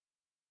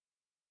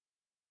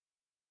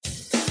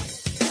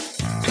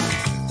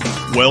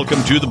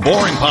Welcome to The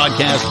Boring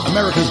Podcast,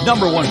 America's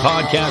 #1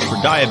 podcast for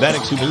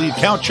diabetics who believe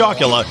Count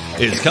Chocula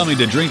is coming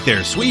to drink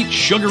their sweet,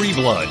 sugary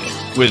blood,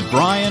 with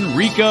Brian,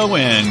 Rico,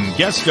 and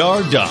guest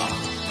star Dom.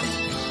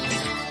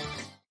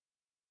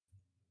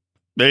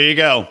 There you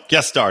go,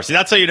 guest star. See,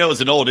 that's how you know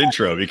it's an old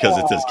intro, because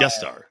it says guest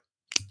star.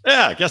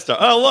 Yeah, guest star.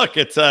 Oh, look,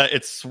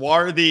 it's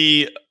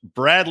swarthy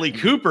Bradley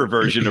Cooper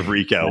version of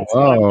Rico.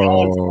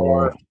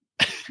 Oh,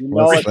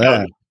 What's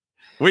that?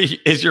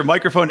 Wait, is your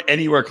microphone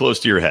anywhere close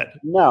to your head?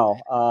 No,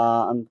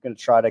 I'm going to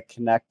try to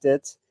connect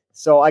it.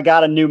 So I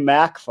got a new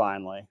Mac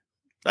finally.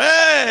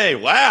 Hey,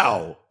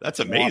 wow. That's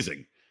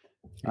amazing.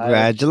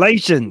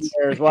 Congratulations.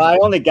 Well, I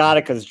only got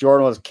it because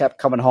Jordan kept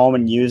coming home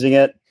and using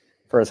it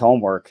for his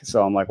homework.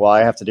 So I'm like, well, I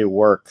have to do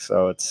work.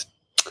 So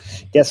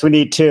guess we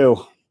need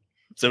two.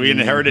 So we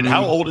inherited,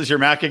 how old is your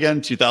Mac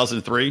again?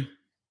 2003?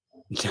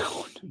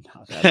 No,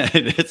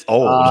 it's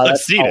old. I've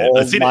seen it.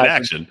 I've seen it in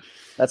action.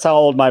 That's how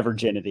old my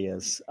virginity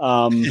is.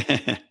 No,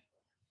 it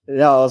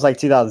was like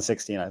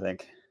 2016, I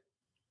think.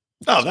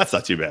 Oh, that's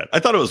not too bad. I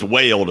thought it was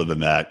way older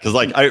than that. Because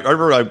I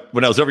remember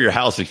when I was over your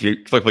house a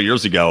couple of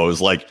years ago, it was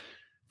like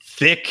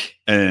thick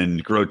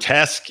and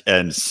grotesque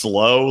and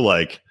slow.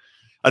 Like,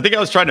 I think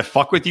I was trying to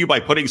fuck with you by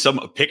putting some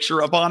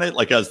picture up on it,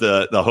 like as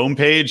the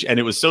homepage, and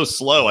it was so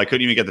slow I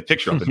couldn't even get the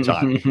picture up in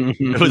time.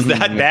 It was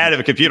that bad of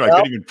a computer. I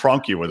couldn't even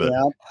prunk you with it.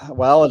 Yeah.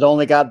 Well, it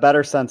only got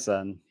better since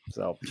then.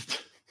 So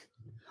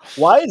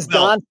why is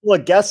Don still a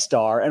guest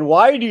star, and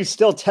why do you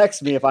still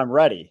text me if I'm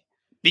ready?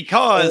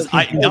 Because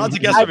Don's a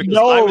guest star because I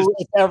know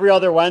it's every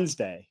other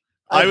Wednesday.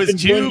 I was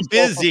too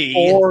busy.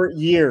 4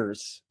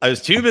 years. I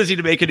was too busy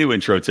to make a new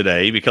intro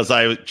today because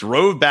I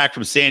drove back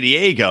from San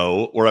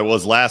Diego, where I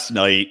was last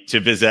night, to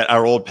visit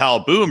our old pal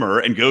Boomer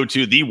and go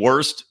to the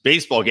worst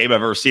baseball game I've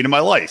ever seen in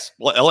my life,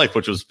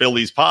 which was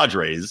Phillies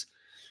Padres.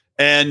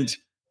 And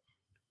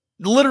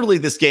literally,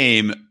 this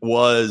game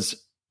was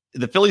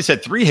the Phillies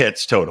had 3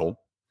 hits total.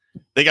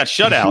 They got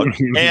shut out,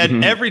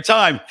 and every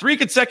time, 3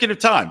 consecutive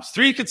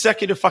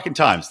fucking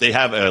times, they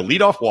have a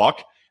leadoff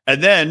walk,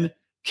 and then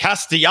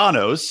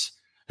Castellanos,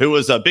 who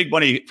was a big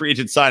money free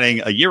agent signing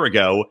a year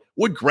ago,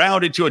 would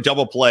ground into a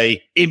double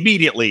play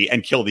immediately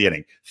and kill the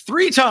inning.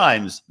 3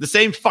 times, the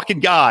same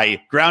fucking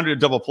guy grounded a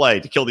double play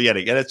to kill the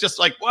inning, and it's just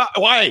like,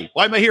 why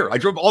am I here? I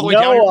drove all the way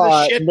down here for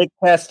this shit. Nick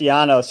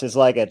Castellanos is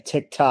like a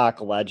TikTok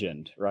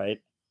legend,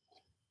 right?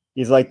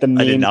 He's like the meme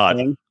I did not.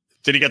 thing.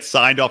 Did he get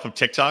signed off of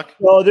TikTok?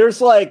 Well, there was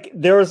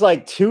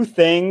 2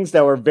 things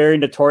that were very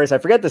notorious. I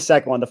forget the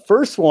second one. The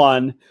first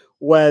one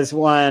was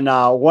when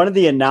one of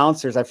the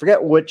announcers, I forget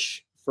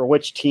for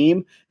which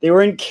team, they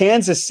were in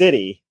Kansas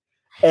City,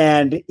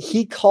 and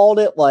he called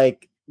it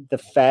like the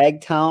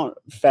fag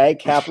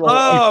capital.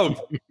 Oh,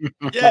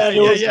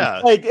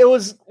 yeah. Like, it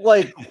was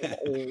like,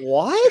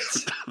 what?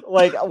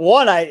 Like,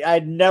 one,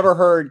 I'd never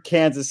heard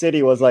Kansas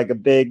City was like a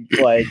big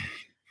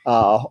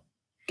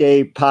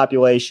gay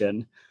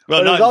population.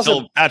 Well, not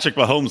until Patrick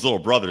Mahomes' little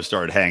brother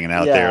started hanging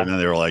out there, and then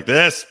they were like,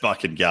 "This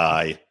fucking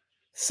guy."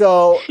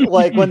 So,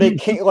 like, when they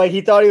came, like,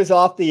 he thought he was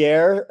off the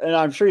air, and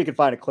I'm sure you can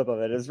find a clip of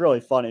it. It's really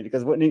funny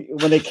because when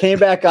they came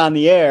back on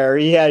the air,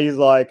 he's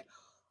like,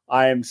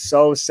 "I am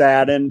so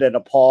saddened and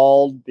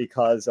appalled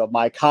because of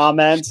my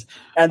comments."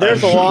 And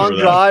there's a long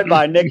drive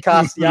by Nick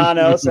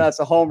Castellanos, so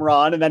that's a home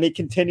run, and then he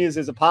continues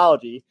his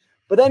apology.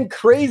 But then,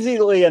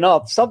 crazily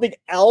enough, something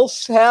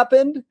else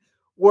happened,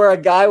 where a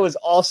guy was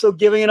also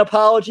giving an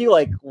apology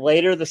like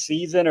later the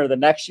season or the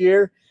next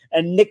year.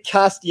 And Nick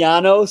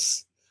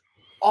Castellanos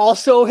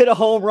also hit a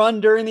home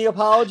run during the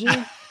apology.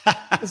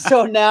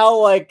 So now,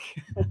 like,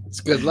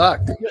 it's good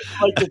luck.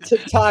 Like, the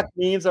TikTok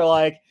memes are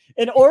like,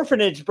 an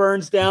orphanage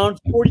burns down,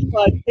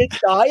 45 kids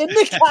die, and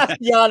Nick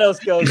Castellanos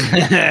goes.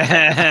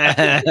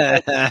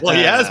 Well,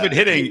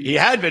 he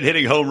had been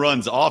hitting home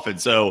runs often,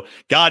 so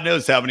God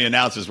knows how many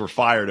announcers were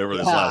fired over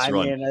this last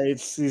run.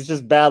 It's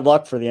just bad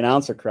luck for the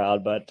announcer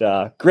crowd, but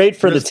great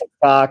for the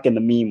TikTok and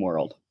the meme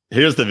world.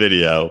 Here's the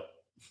video.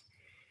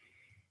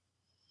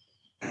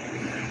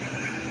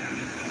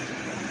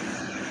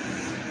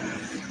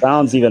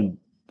 Sounds even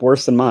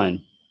worse than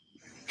mine.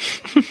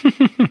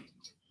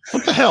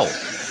 What the hell?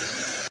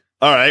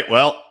 All right.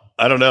 Well,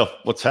 I don't know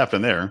what's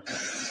happened there.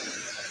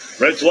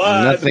 Reds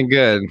Live. Nothing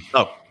good.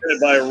 Oh.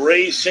 By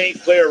Ray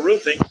St. Clair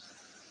Roofing.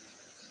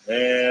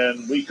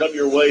 And we come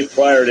your way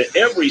prior to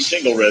every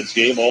single Reds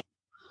game.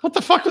 What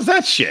the fuck was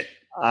that shit?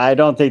 I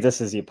don't think this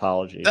is the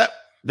apology.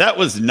 That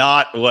was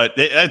not what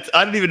I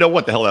don't even know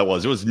what the hell that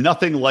was. It was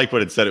nothing like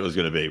what it said it was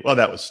going to be. Well,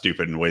 that was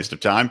stupid and a waste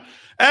of time,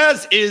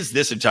 as is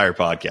this entire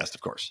podcast,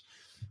 of course.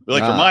 We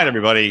like to remind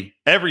everybody,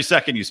 every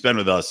second you spend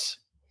with us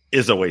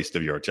is a waste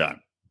of your time.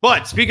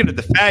 But speaking of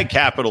the fag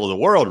capital of the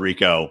world,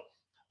 Rico,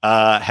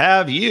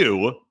 have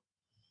you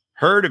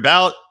heard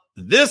about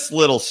this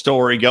little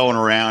story going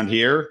around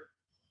here?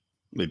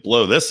 Let me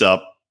blow this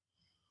up.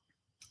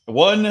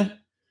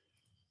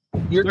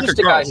 You're just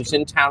a guy who's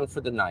in town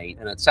for the night,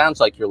 and it sounds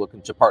like you're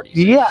looking to party.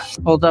 Yeah,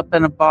 pulled up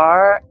in a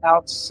bar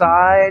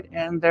outside,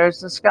 and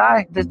there's this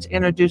guy that's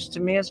introduced to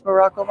me as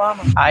Barack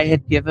Obama. I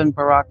had given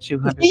Barack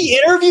 200. He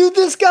interviewed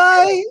this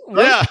guy?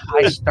 Yeah.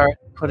 I start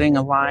putting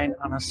a line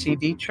on a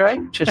CD tray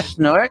to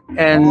snort.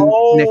 And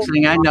next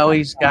thing I know,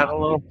 he's got a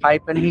little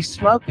pipe and he's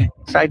smoking.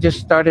 So I just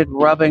started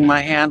rubbing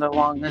my hand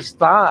along his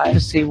thigh to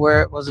see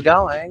where it was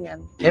going.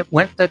 And it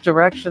went the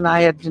direction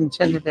I had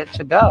intended it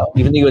to go.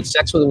 Even though you had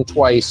sex with him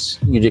twice,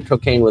 you did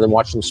cocaine with him,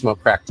 watched him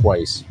smoke crack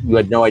twice, you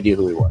had no idea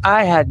who he was.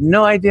 I had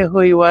no idea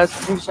who he was.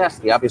 Let me just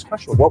ask the obvious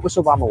question. What was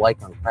Obama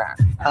like on crack?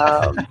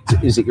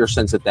 Is it your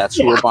sense that that's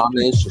who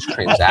Obama is, just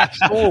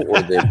transactional,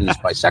 or that he's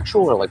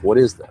bisexual, or like what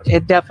is this?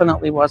 It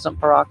definitely wasn't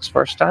Barack's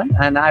first time,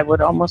 and I would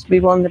almost be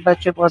willing to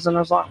bet you it wasn't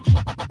Islam.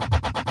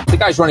 The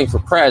guy's running for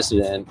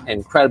president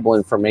and credible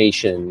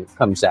information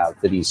comes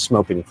out that he's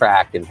smoking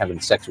crack and having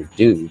sex with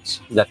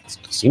dudes. That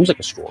seems like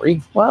a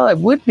story. Well, it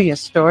would be a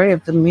story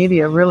if the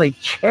media really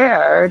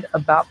cared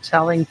about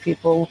telling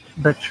people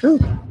the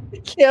truth. I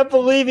can't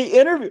believe he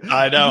interviewed.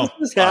 I know.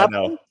 This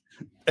happened.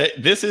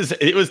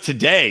 It was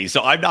today,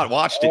 so I've not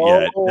watched it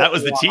yet. That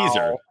was the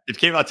teaser. It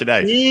came out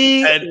today.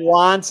 He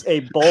wants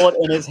a bullet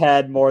in his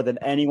head more than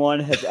anyone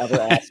has ever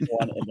asked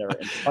one in their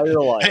entire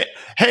life.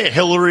 Hey,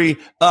 Hillary,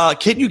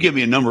 can you give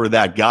me a number of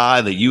that guy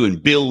that you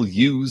and Bill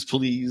use,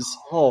 please?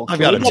 Oh, I've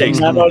got to take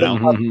some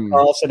down.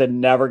 Carlson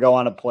and never go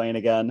on a plane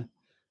again.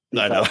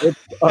 I know.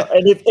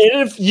 And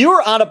if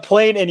you're on a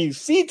plane and you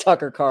see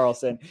Tucker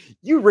Carlson,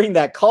 you ring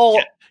that call.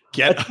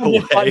 Get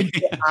away.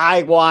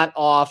 I want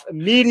off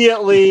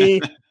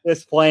immediately.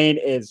 This plane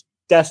is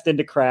destined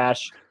to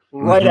crash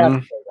right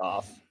after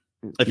takeoff.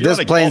 If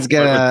this plane's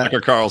gonna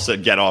Tucker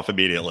Carlson, get off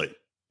immediately.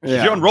 Yeah.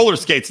 If you're on roller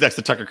skates next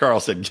to Tucker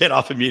Carlson, get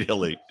off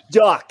immediately.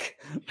 Duck.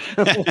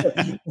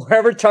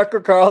 Wherever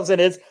Tucker Carlson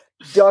is,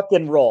 duck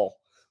and roll.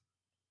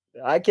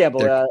 I can't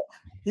believe that.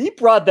 He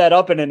brought that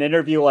up in an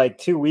interview like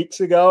 2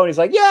 weeks ago, and he's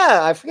like, "Yeah,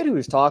 I forget who he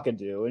was talking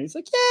to," and he's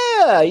like,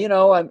 "Yeah, I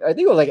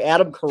think it was like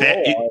Adam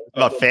Carolla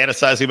about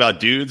fantasizing about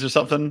dudes or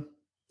something."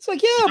 It's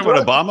like, yeah,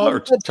 bro, Obama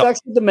or sex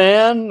with the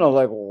man. I was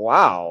like,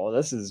 wow,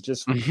 this is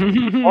just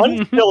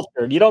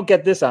unfiltered. You don't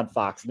get this on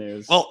Fox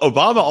News. Well,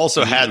 Obama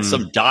also had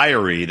some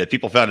diary that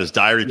people found his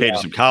diary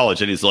pages from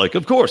college, and he's like,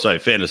 "Of course, I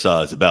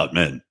fantasize about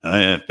men.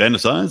 I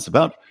fantasize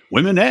about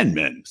women and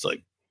men." It's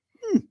like,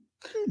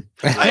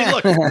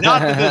 look,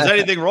 not that there's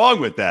anything wrong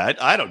with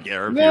that. I don't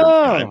care if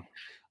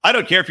I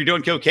don't care if you're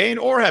doing cocaine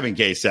or having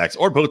gay sex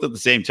or both at the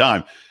same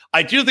time.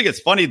 I do think it's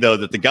funny though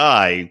that the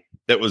guy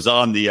that was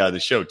on the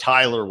show,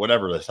 Tyler,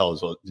 whatever the hell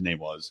his name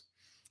was,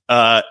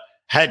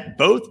 had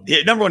both.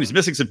 Number one, he's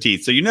missing some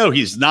teeth, so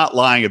he's not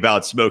lying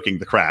about smoking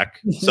the crack.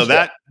 So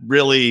that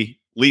really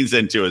leans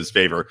into his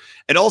favor.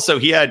 And also,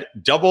 he had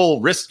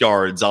double wrist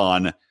guards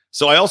on.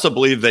 So I also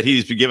believe that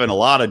he's been given a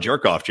lot of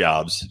jerk off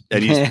jobs,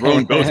 and he's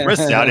thrown both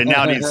wrists out, and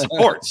now needs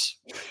supports.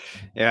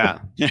 Yeah,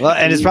 well,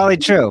 and it's probably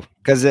true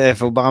because if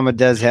Obama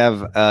does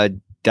have a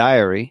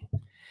diary,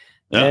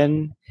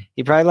 then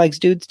he probably likes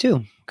dudes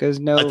too. Because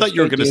I thought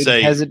you were going to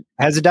say has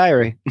a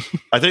diary.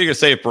 I thought you were going to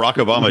say if Barack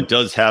Obama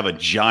does have a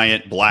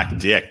giant black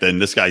dick, then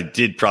this guy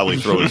did probably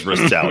throw his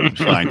wrists out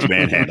trying to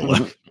manhandle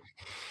him.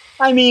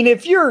 I mean,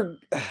 if you're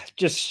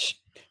just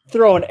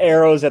throwing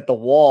arrows at the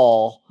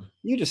wall,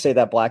 you just say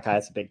that black guy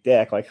has a big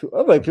dick. Like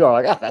people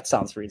are like, that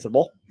sounds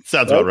reasonable.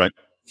 Sounds about right.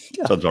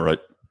 Yeah. Sounds about right.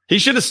 He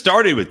should have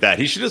started with that.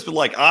 He should have been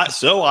like,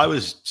 so I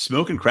was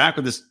smoking crack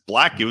with this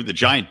black dude with a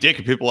giant dick,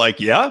 and people are like,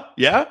 yeah,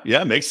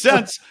 makes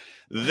sense.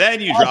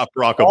 Then you drop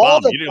Barack Obama.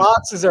 All the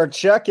boxes are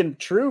checking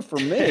true for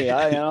me.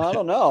 I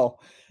don't know.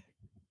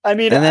 I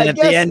mean, and then at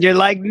the end, you're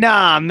like,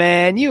 nah,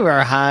 man, you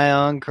are high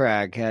on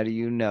crack. How do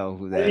you know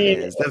who that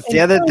is? That's the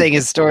other thing.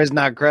 His story's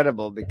not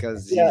credible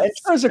because at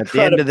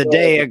the end of the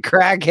day, a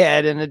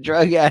crackhead and a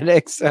drug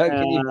addict. So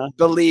can you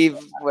believe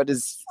what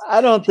is? I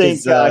don't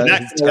think that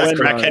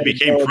crackhead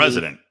became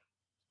president.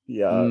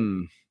 Yeah.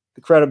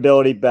 The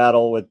credibility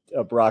battle with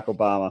Barack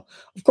Obama.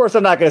 Of course,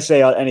 I'm not going to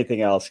say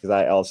anything else because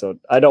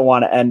I don't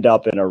want to end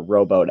up in a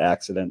rowboat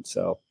accident.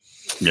 So,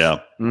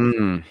 yeah.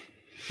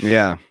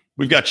 Yeah.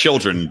 We've got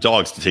children and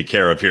dogs to take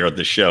care of here at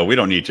the show. We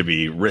don't need to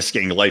be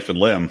risking life and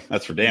limb.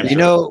 That's for damn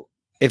sure.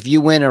 If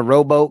you win a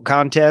rowboat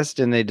contest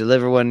and they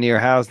deliver one to your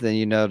house, then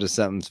you know there's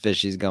something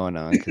fishy's going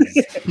on.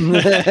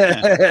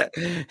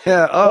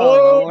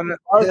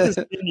 Martha's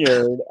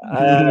Vineyard.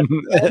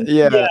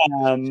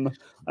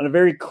 On a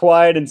very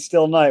quiet and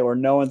still night where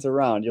no one's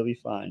around, you'll be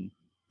fine.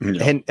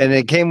 Yeah. And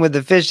it came with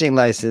a fishing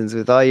license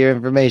with all your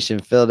information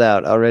filled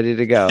out, all ready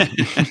to go.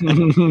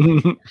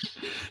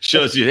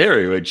 Shows you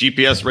there, a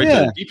GPS right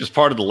to the deepest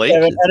part of the lake. I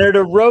haven't entered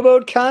a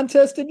rowboat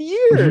contest in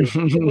years.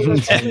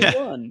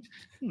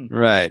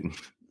 Right.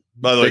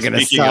 By the way,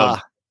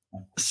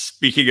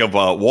 speaking of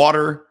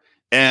water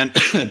and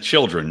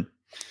children,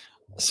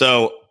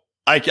 so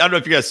I don't know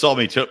if you guys saw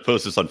me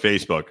post this on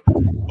Facebook,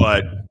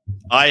 but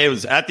I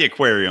was at the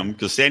aquarium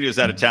because Sandy was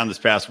out of town this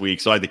past week,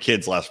 so I had the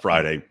kids last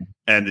Friday,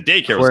 and the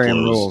daycare was closed.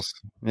 Rules.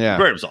 Yeah,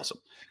 aquarium was awesome,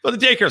 but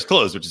the daycare is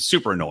closed, which is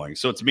super annoying.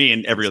 So it's me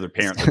and every other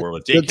parent in the world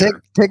with daycare. So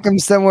take them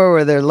somewhere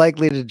where they're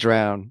likely to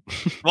drown.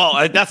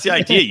 Well, that's the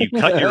idea. You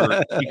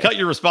cut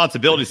your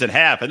responsibilities in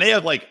half, and they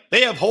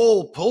have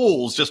whole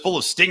pools just full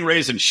of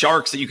stingrays and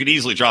sharks that you could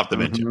easily drop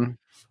them into.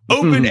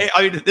 open.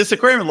 I mean, this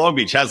aquarium in Long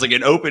Beach has like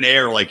an open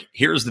air. Like,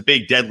 here's the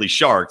big deadly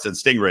sharks and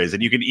stingrays,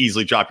 and you can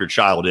easily drop your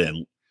child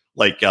in,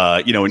 like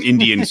an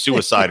Indian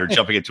suicider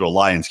jumping into a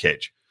lion's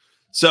cage.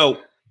 So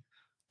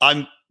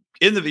I'm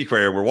in the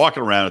aquarium. We're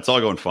walking around. It's all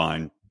going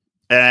fine.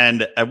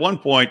 And at one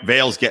point,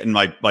 Vale's getting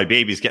my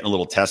baby's getting a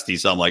little testy.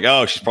 So I'm like,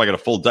 oh, she's probably got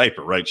a full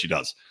diaper, right? She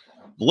does.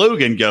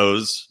 Logan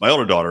goes, my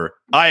older daughter,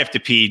 I have to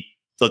pee.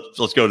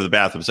 Let's go to the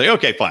bathroom. Say,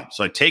 okay, fine.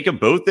 So I take them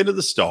both into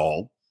the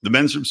stall, the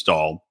men's room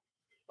stall,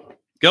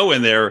 go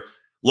in there.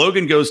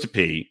 Logan goes to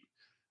pee.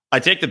 I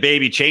take the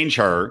baby, change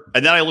her,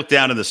 and then I look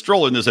down in the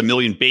stroller, and there's a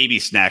million baby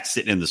snacks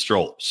sitting in the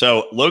stroller.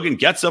 So Logan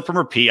gets up from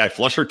her pee. I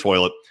flush her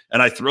toilet,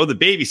 and I throw the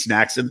baby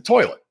snacks in the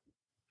toilet.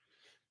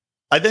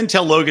 I then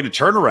tell Logan to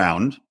turn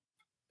around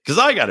because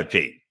I got to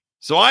pee.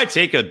 So I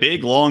take a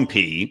big, long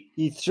pee.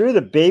 He threw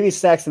the baby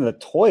snacks in the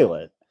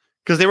toilet.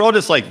 Because they were all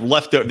just like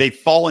left there. They'd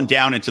fallen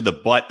down into the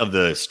butt of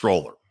the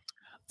stroller.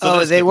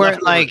 So they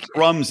weren't like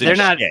crumbs and they're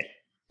not shit.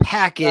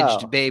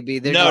 Packaged, baby.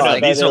 They're no,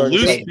 like, these are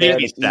loose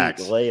baby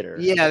snacks. Later.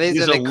 Yeah, these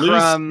are the loose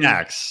crumb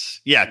snacks.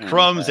 Yeah,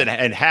 crumbs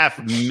and half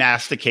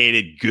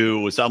masticated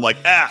goo. So I'm like,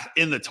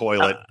 in the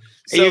toilet.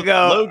 So you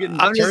go. Logan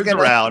turns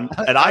around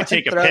and I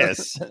take a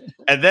piss.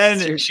 And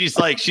then she's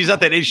like, she's at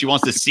that age. She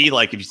wants to see,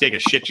 like, if you take a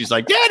shit, she's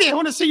like, Daddy, I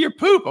want to see your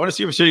poop. I want to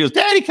see your shit. She goes,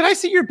 Daddy, can I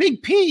see your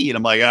big pee? And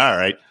I'm like, all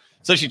right.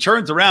 So she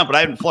turns around, but I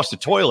haven't flushed the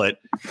toilet.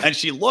 And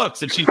she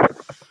looks and she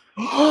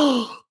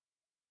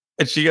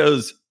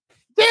goes,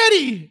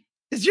 Daddy,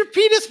 is your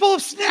penis full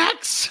of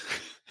snacks?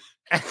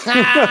 It's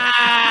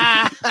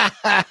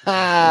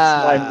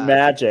my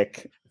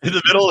magic. In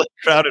the middle of the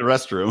crowded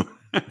restroom.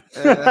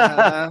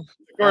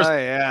 Of course,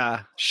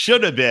 yeah.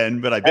 Should have been,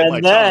 but I bit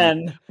my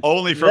tongue.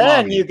 Only for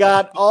then mommy. You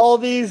got all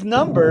these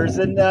numbers,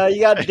 and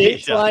you got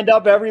dates lined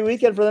up every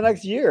weekend for the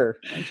next year.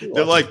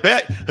 They're like,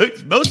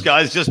 most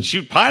guys just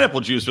shoot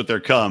pineapple juice with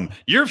their cum.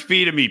 You're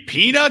feeding me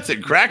peanuts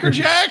and Cracker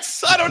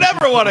Jacks? I don't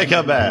ever want to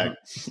come back.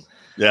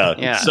 Yeah,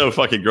 it's so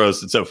fucking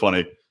gross. It's so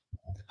funny.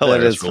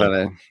 Hilarious. That is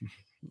funny.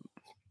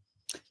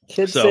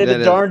 Kids say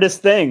the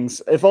darndest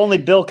things. If only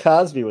Bill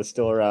Cosby was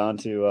still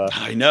around to.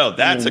 I know.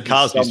 That's a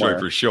Cosby story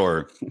for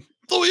sure.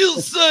 So you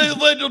say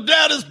when your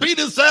daddy's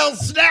penis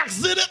has snacks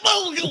in it.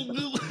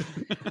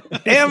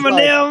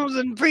 M&M's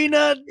and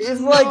peanuts. It's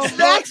like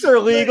snacks are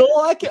legal.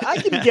 I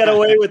can get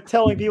away with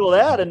telling people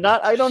that, and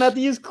I don't have to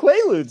use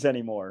Quaaludes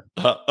anymore.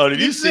 Did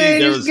you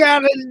see? He's got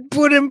to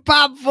put him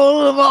pop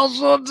full of all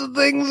sorts of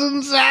things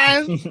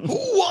inside. Who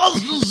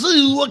wants to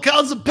see what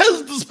kinds of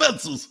pest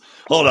dispensers?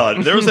 Hold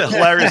on. There was a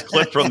hilarious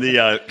clip from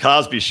the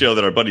Cosby Show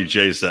that our buddy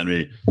Jay sent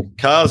me.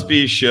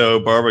 Cosby Show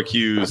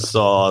barbecue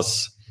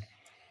sauce.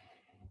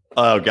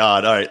 Oh,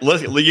 God. All right.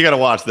 Listen, you got to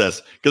watch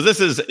this because this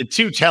is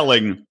too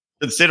telling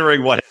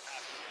considering what.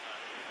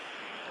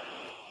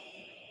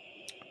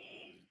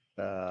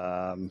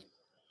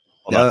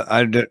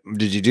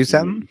 Did you do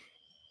something?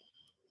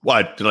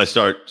 What? Did I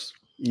start?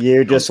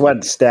 You just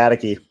went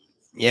staticky.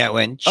 Yeah, it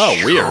went. Oh,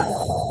 weird.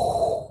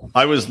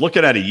 I was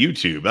looking at a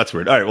YouTube. That's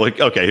weird. All right.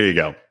 Well, okay. Here you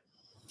go.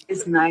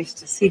 It's nice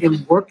to see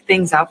them work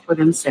things out for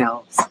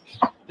themselves.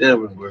 They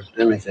haven't worked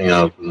anything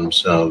out for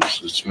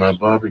themselves. It's my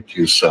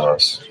barbecue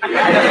sauce.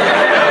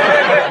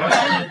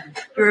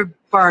 Your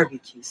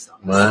barbecue sauce.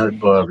 My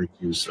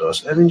barbecue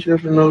sauce. Haven't you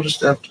ever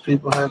noticed after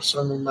people have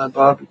some of my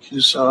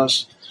barbecue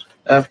sauce,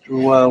 after a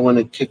while when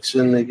it kicks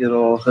in, they get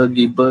all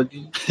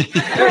huggy-buggy?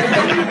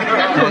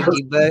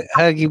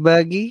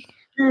 Huggy-buggy?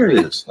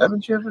 Serious.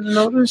 Haven't you ever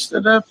noticed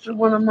that after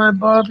one of my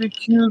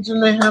barbecues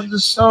and they have the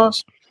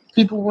sauce,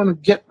 people want to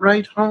get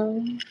right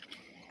home?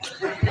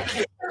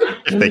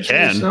 If they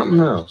can. Something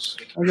else.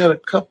 I got a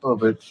cup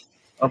of it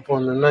up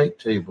on the night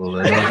table.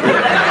 I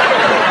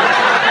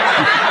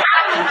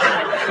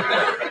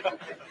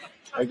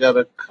got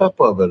a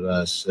cup of it,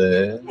 I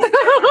said.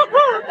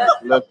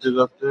 Left it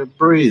up there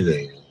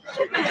breathing.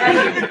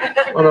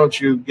 Why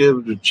don't you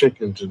give the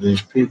chicken to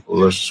these people?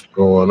 Let's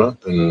go on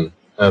up and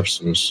have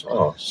some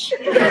sauce.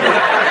 Here's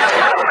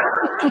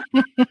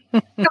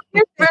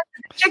the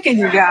chicken,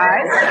 you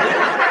guys.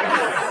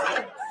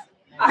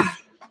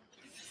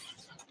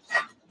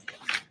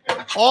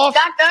 Off.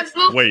 Dr.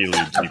 Swoop, Way you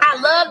leave.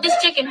 I love this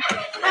chicken.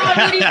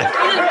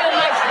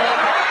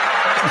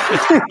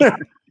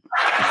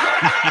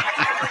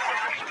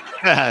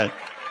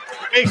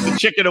 Takes the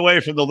chicken away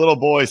from the little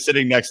boy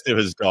sitting next to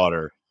his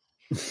daughter.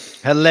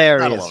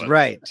 Hilarious.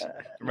 Right.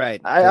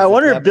 I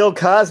wonder if Bill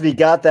Cosby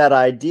got that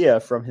idea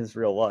from his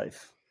real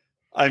life.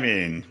 I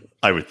mean,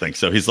 I would think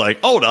so. He's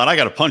like, hold on, I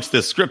got to punch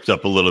this script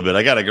up a little bit.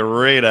 I got a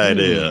great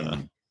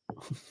idea.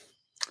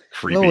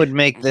 Creepy. What would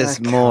make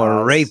this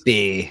more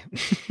rapey?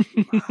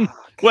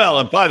 Well,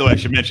 and by the way, I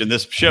should mention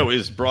this show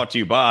is brought to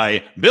you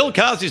by Bill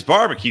Cosby's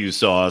barbecue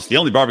sauce, the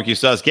only barbecue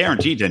sauce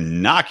guaranteed to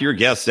knock your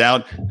guests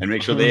out and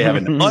make sure they have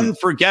an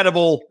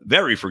unforgettable,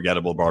 very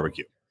forgettable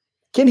barbecue.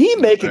 Can he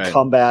make a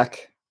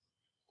comeback?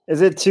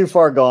 Is it too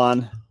far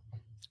gone?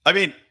 I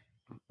mean,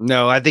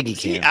 no, I think he is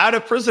can. He out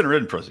of prison or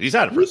in prison? He's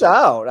out of prison. He's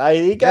out.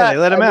 He got. They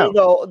let him out.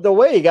 The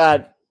way he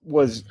got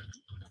was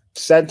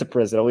sent to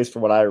prison, at least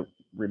from what I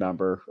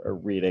remember or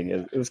reading.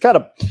 It was kind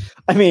of,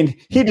 I mean,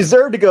 he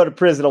deserved to go to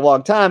prison a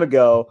long time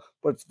ago,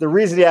 but the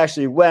reason he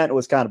actually went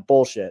was kind of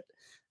bullshit.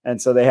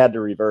 And so they had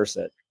to reverse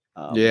it.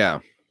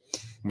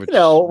 Which, you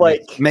know,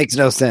 like makes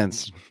no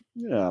sense.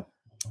 Yeah.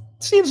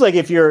 Seems like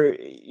if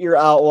you're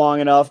out long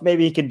enough,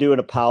 maybe he can do an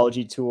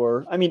apology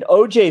tour. I mean,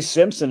 O.J.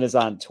 Simpson is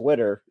on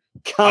Twitter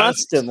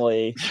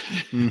constantly.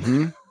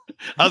 Mm-hmm.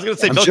 I was going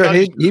to say, I'm Bill sure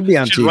Cosby he'd be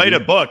on should TV. write a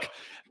book,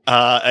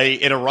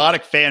 an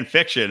erotic fan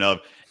fiction of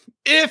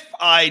if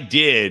I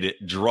did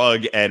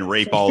drug and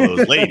rape all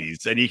those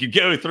ladies, and you could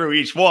go through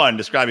each one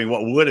describing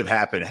what would have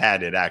happened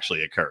had it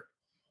actually occurred.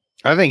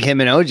 I think him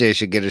and OJ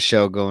should get a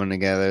show going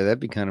together. That'd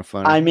be kind of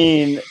fun. I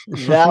mean,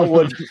 that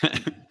would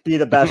be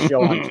the best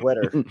show on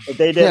Twitter. If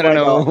they did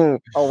a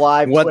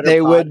live what Twitter they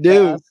podcast. would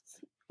do.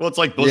 Well, it's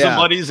like bosom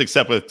buddies,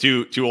 except with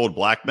two old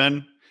black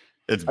men.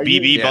 It's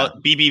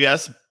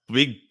BBS,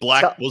 big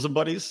black bosom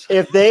buddies.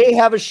 If they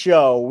have a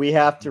show, we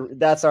have to.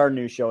 That's our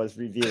new show, is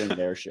reviewing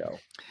their show.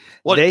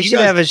 Well, they should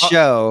have a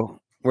show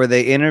where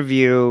they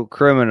interview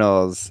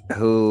criminals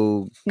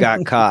who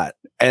got caught.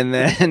 And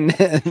then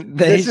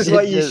this is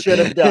what you should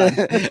have done.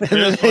 And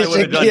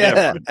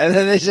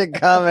then they should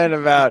comment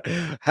about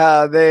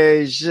how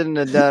they shouldn't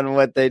have done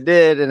what they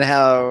did and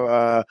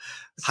how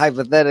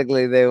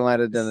hypothetically they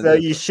might have done it. So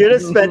you should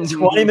have spent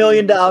 $20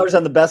 million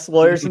on the best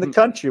lawyers in the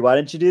country. Why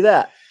didn't you do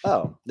that?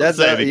 Oh, that's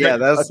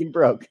fucking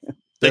broke.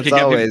 They can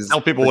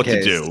tell people what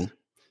to do.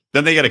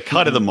 Then they get a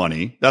cut of the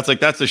money. That's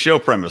the show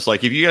premise.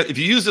 Like if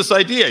you use this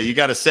idea, you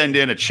got to send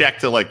in a check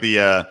to like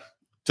the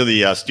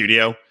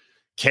studio.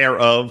 Care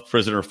of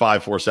prisoner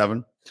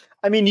 547.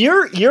 I mean,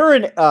 you're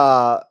in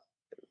what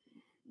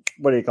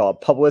do you call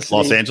it? Publicity.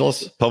 Los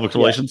Angeles public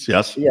relations.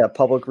 Yes. Yeah,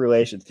 public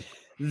relations.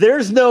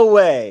 There's no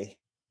way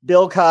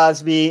Bill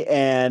Cosby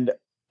and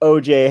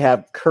OJ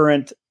have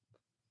current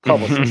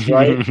publicists,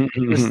 right?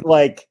 Just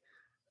like,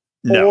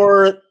 no.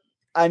 Or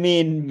I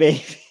mean,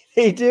 maybe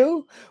they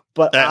do,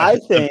 but I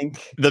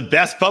think the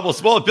best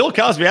publicist. Well, if Bill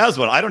Cosby has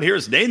one, I don't hear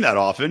his name that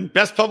often.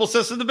 Best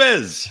publicist in the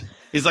biz.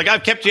 He's like,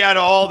 I've kept you out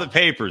of all the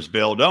papers,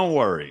 Bill. Don't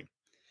worry.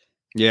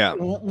 Yeah.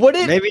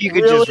 Maybe you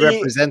could just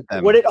represent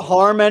them. Would it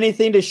harm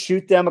anything to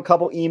shoot them a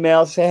couple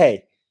emails? Say,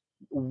 hey,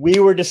 we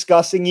were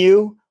discussing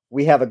you.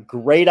 We have a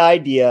great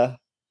idea,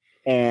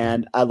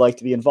 and I'd like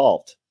to be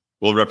involved.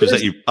 We'll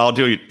represent you. I'll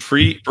do it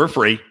for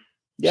free,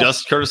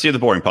 just courtesy of the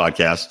Boring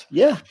Podcast.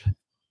 Yeah.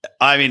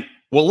 I mean,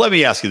 well, let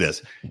me ask you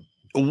this: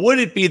 would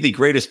it be the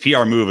greatest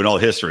PR move in all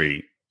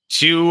history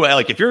to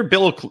if you're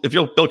Bill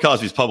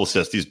Cosby's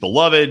publicist, he's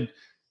beloved.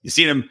 You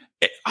seen him.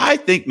 I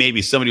think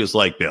maybe somebody was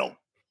like, Bill,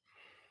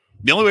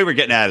 the only way we're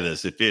getting out of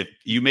this, if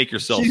you make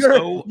yourself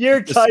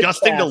you're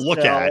disgusting to look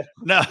at.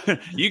 No,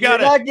 you're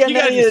not getting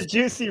any of the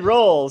juicy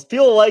rolls.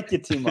 People like you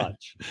too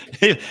much.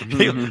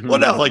 Well,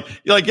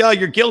 no,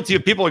 you're guilty.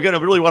 People are going to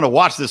really want to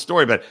watch this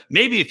story, but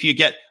maybe if you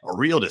get a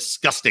real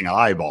disgusting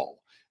eyeball,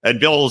 and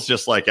Bill's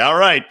just like, all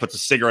right, puts a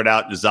cigarette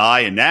out in his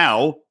eye, and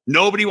now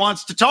nobody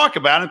wants to talk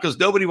about him because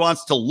nobody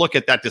wants to look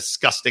at that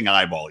disgusting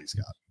eyeball he's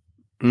got.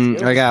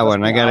 I got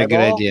one. I got a good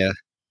idea.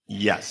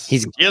 Yes.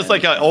 He has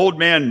like an old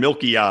man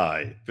milky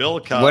eye. Bill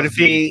Cosby. What if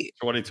he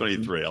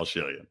 2023? I'll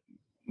show you.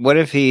 What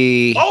if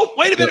he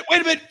wait a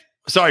minute.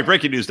 Sorry,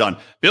 breaking news, Don.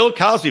 Bill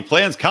Cosby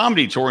plans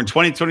comedy tour in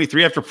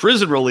 2023 after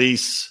prison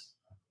release.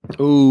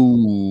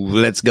 Ooh,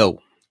 let's go.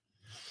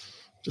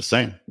 Just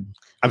saying.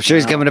 I'm sure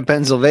he's coming to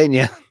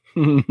Pennsylvania.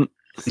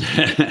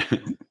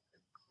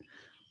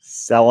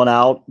 Selling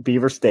out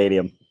Beaver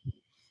Stadium.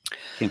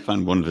 Can't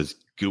find one of his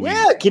gooey.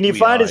 Yeah, can you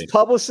find his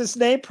publicist's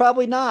name?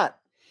 Probably not.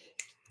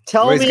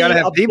 Tell me, he's got to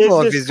have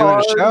people if he's doing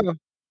a show.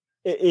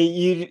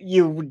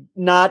 You would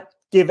not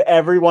give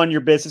everyone your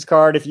business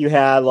card if you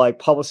had like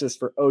publicists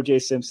for O.J.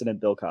 Simpson and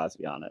Bill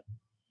Cosby on it.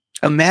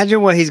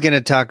 Imagine what he's going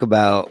to talk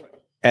about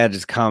at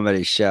his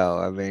comedy show.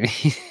 I mean,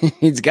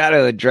 he's got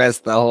to address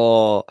the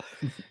whole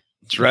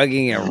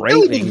drugging and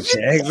raping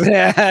chicks.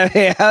 I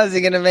mean, how's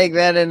he going to make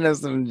that into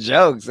some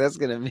jokes? That's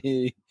going to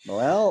be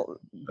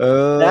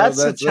that's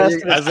what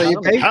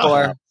you pay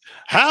for.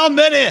 How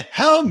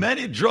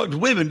many drugged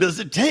women does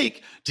it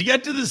take to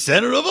get to the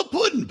center of a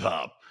pudding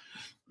pop?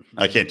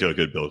 I can't do a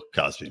good Bill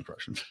Cosby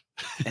impression.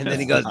 And then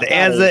he goes, the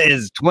answer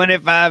is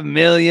 $25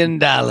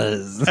 million.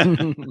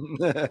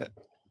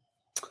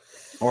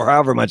 Or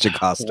however much it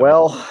costs.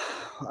 Well,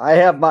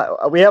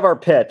 we have our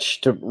pitch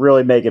to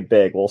really make it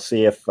big. We'll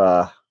see if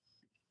it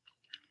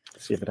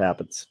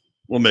happens.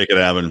 We'll make it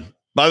happen.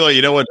 By the way,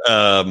 you know what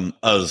I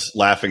was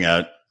laughing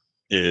at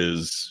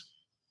is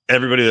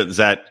everybody that's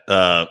at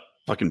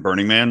fucking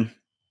Burning Man.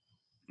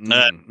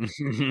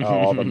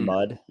 All the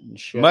mud and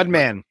shit. Mud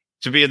Man.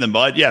 To be in the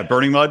mud. Yeah,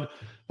 burning mud.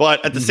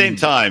 But at the same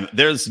time,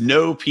 there's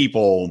no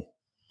people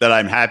that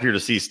I'm happier to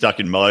see stuck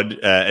in mud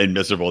and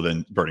miserable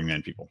than Burning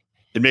Man people.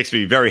 It makes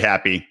me very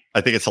happy.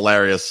 I think it's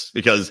hilarious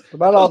because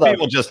those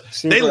people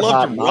they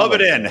love to rub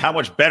it in how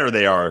much better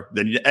they are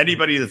than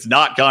anybody that's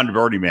not gone to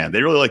Burning Man.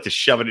 They really like to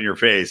shove it in your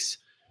face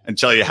and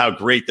tell you how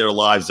great their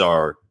lives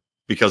are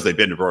because they've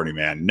been to Burning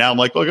Man. Now I'm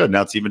like, well, good.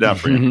 Now it's evened out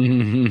for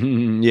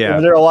you. Yeah.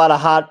 Were there a lot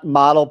of hot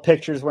model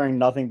pictures wearing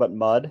nothing but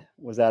mud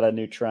Was that a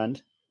new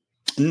trend?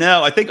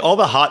 No, I think all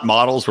the hot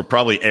models were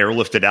probably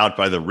airlifted out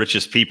by the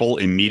richest people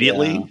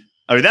immediately. Yeah.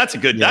 I mean, that's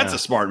a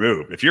smart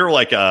move. If you're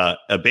like a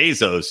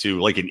Bezos who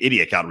like an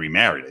idiot got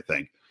remarried, I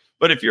think.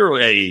 But if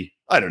you're a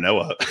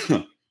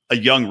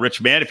young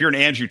rich man, if you're an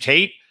Andrew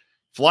Tate,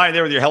 fly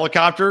there with your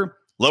helicopter,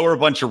 lower a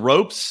bunch of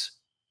ropes,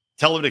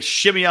 tell them to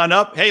shimmy on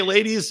up. Hey,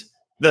 ladies,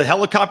 the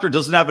helicopter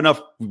doesn't have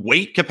enough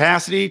weight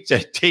capacity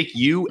to take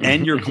you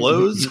and your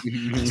clothes.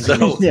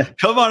 So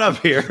come on up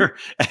here,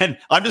 and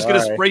I'm just going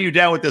to spray you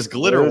down with this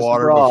glitter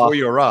water before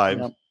you arrive.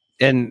 Yep.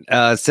 And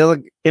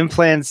silicone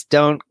implants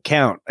don't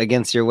count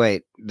against your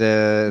weight.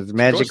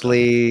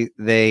 Magically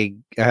they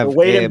have the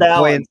weight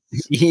imbalance.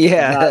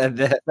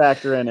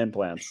 Factor in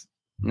implants.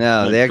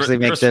 No, they actually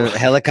make the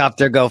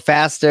helicopter go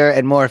faster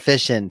and more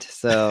efficient.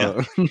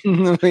 So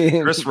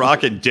Chris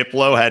Rock and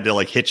Diplo had to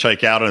like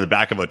hitchhike out on the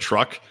back of a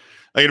truck.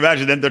 I can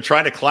imagine them. They're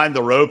trying to climb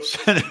the ropes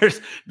and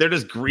they're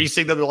just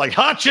greasing them. They're like,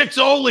 hot chicks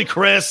only,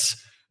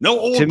 Chris. No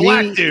old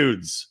black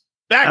dudes.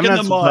 I'm in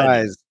the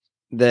mud.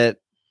 That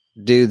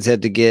dudes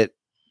had to get,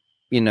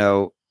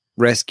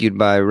 rescued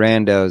by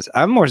randos.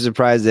 I'm more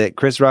surprised that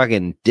Chris Rock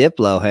and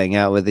Diplo hang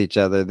out with each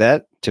other.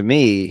 That to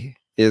me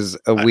is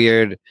a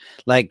weird,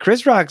 like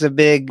Chris Rock's a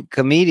big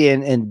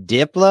comedian and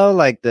Diplo,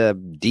 like the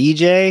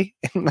DJ.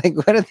 Like,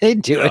 what are they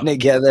doing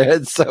together?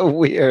 It's so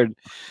weird.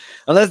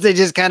 Unless they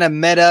just kind of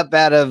met up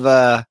out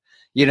of,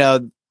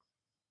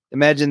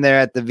 imagine they're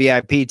at the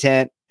VIP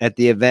tent at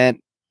the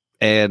event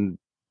and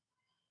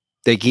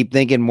they keep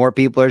thinking more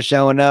people are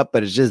showing up,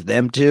 but it's just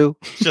them two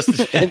just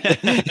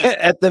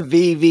at the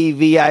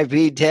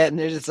VIP tent. And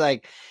they're just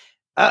like,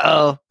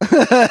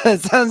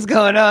 something's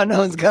going on. No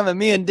one's coming.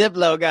 Me and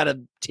Diplo got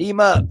to team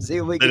up. See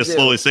what we can do. They just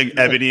slowly sing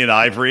Ebony and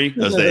Ivory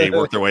as they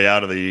work their way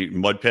out of the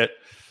mud pit.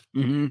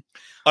 Mm-hmm.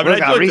 I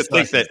mean, I do like to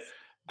think that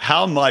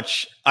how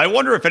much, I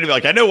wonder if anybody,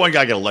 like, I know one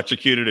guy got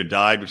electrocuted and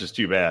died, which is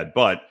too bad,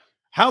 but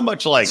how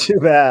much like too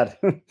bad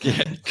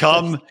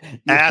cum,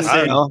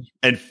 acid,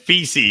 and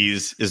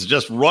feces is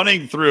just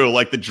running through,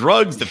 like the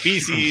drugs, the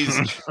feces,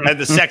 and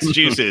the sex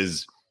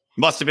juices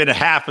must have been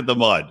half of the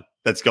mud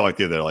that's going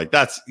through there. Like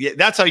that's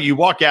how you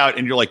walk out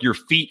and you're like, your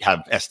feet have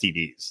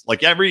STDs.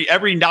 Like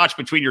every notch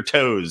between your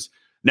toes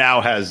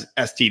now has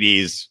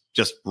STDs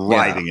just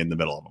riding in the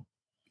middle of them.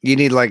 You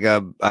need like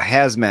a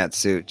hazmat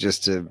suit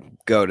just to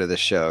go to the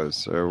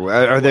shows. Or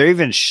are there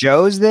even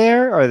shows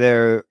there? Are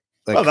there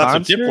like that's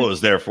concerts? what Diplo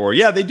is there for.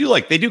 Yeah, they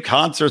do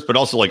concerts, but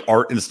also like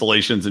art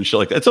installations and shit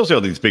like that. It's also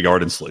these big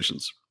art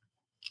installations.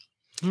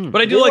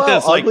 But I do like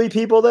this. Ugly like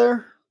people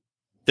there.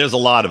 There's a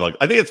lot of I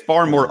think it's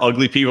far more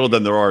ugly people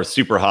than there are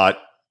super hot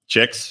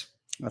chicks.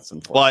 That's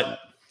unfortunate. But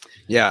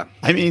yeah,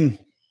 I mean,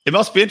 it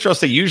must be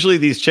interesting. Usually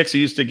these chicks are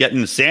used to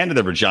getting sand in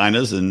their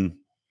vaginas, and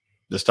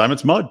this time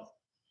it's mud.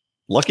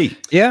 Lucky.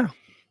 Yeah.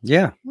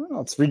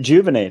 Well, it's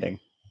rejuvenating.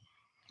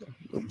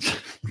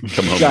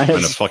 Come home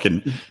and a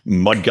fucking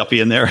mud guppy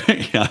in there.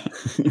 Yeah.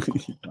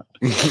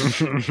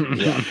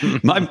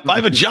 My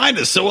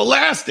vagina's so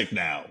elastic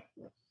now.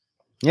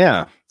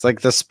 Yeah. It's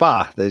like the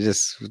spa. They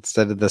just,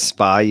 instead of the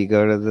spa, you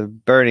go to the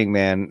Burning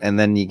Man and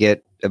then you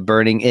get a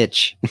burning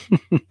itch.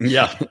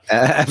 Yeah.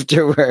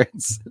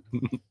 Afterwards.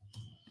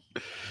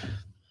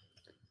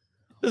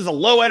 This is a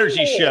low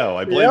energy show.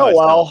 I blame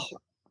myself.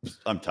 Well,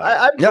 I'm tired.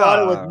 I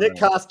brought it with Nick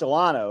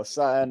Castellanos,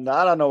 and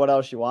I don't know what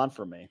else you want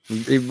from me.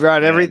 You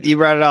brought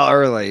it all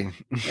early.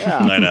 Yeah,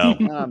 I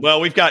know. Well,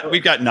 we've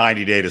got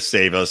 90 days to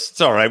save us. It's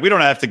all right. We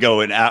don't have to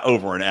go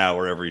over an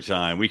hour every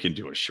time. We can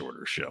do a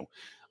shorter show.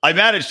 I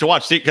managed to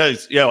watch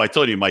because I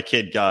told you my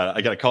kid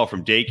I got a call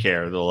from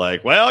daycare. They're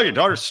like, "Well, your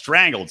daughter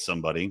strangled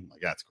somebody." I'm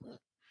like, that's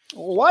cool.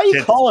 Why are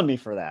you calling me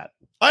for that?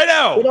 I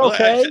know. Is it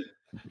okay?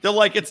 They're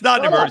like, it's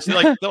not an emergency.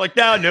 They're like,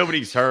 no,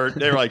 nobody's hurt.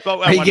 They're like,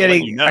 well, are you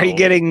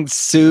getting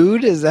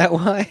sued? Is that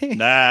why?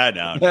 Nah,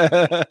 no.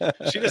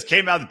 She just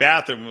came out of the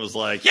bathroom and was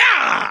like,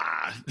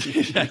 yeah.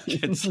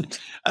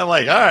 I'm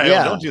like, all right,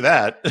 well, don't do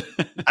that.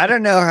 I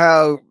don't know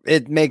how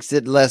it makes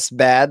it less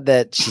bad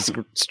that she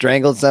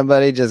strangled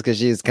somebody just because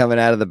she's coming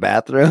out of the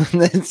bathroom.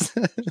 It's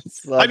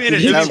like, I mean,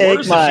 it'd be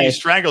worse if she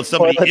strangled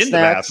somebody in the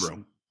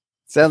bathroom.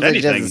 Sounds like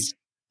just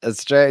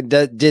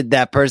did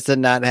that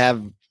person not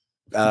have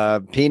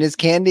penis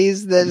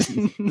candies that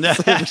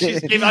she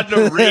came out in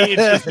a rage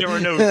because there were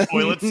no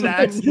toilet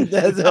snacks.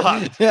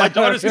 My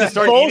daughter's gonna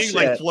start eating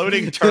like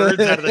floating turds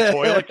out of the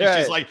toilet because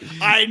she's like,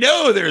 I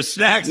know there's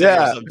snacks in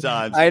there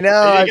sometimes. I know,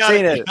 I've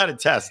seen it. You gotta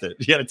test it.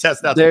 You gotta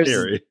test out the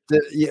theory.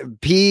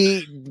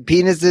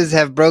 Penises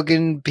have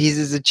broken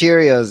pieces of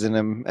Cheerios in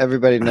them.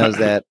 Everybody knows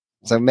that.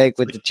 So make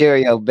with the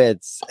Cheerio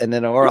bits, and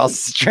then or I'll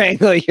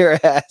strangle your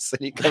ass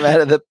when you come out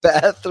of the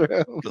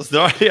bathroom.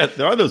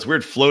 There are those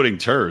weird floating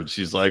turds.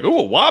 She's like, "Oh,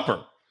 a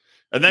Whopper,"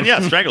 and then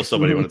strangle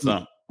somebody when it's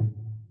not.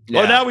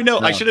 Well, now we know.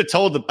 No. I should have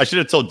told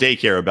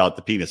daycare about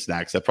the penis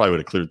snacks. That probably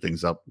would have cleared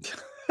things up.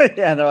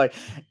 Yeah, and they're like,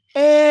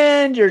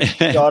 and your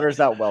daughter's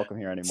not welcome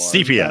here anymore.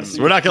 CPS.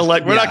 We're not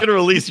gonna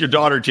release your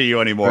daughter to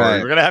you anymore.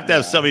 Right. We're gonna have to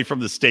have somebody from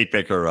the state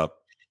pick her up.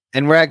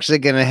 And we're actually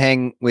going to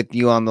hang with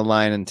you on the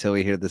line until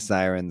we hear the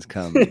sirens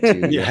come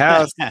to your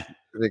house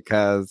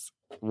because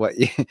what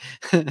you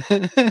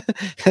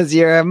because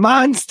you're a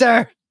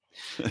monster.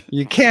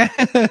 You can't.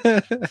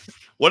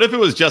 What if it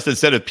was just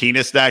instead of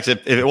penis snacks,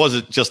 if it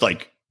wasn't just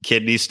like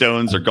kidney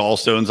stones or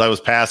gallstones I was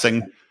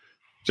passing,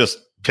 just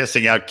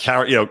pissing out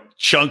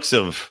chunks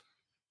of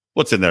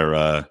what's in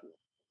there?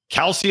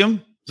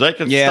 Calcium? Is that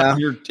stuff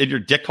in your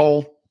dick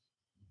hole?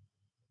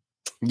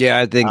 Yeah,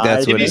 I think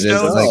that's what it is.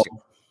 It's like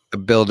a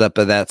buildup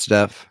of that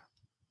stuff.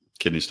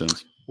 Kidney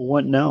stones.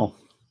 Wouldn't know.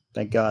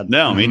 Thank God.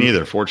 No, me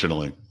neither,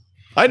 fortunately.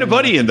 I had a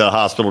buddy in the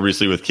hospital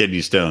recently with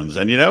kidney stones,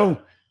 and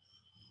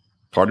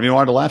part of me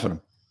wanted to laugh at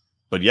him.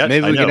 But yet,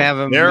 maybe we can have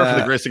him there for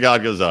the grace of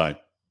God goes I.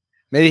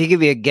 Maybe he could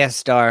be a guest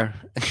star.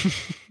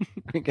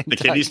 The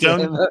kidney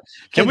stone?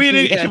 Can we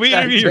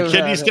interview your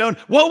kidney stone?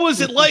 What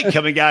was it like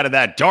coming out of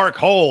that dark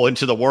hole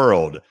into the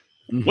world?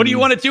 Mm-hmm. What do you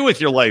want to do with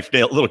your life,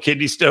 little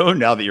kidney stone,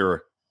 now that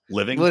you're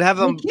living?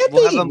 Can't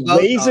they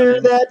laser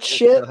that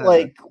shit?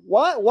 Like,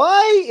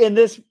 why in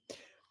this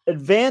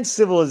advanced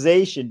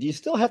civilization do you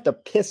still have to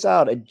piss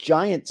out a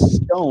giant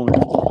stone?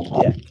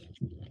 Yeah.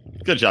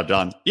 Good job,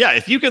 Don. Yeah,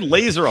 if you can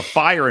laser a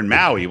fire in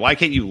Maui, why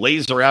can't you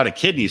laser out a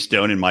kidney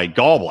stone in my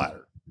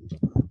gallbladder?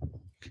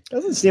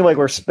 Doesn't seem like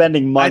we're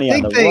spending money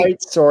on the right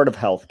sort of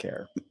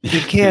healthcare. You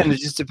can. It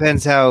just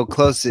depends how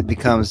close it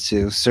becomes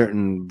to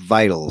certain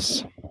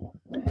vitals.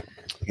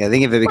 I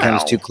think if it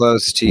becomes too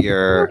close to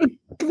your...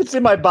 If it's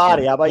in my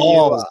body, how about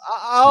balls,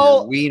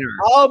 you?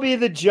 I'll be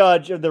the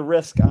judge of the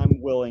risk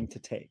I'm willing to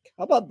take.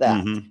 How about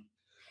that? Mm-hmm.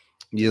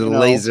 You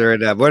laser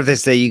it up. What if they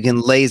say you can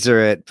laser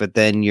it, but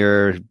then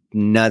your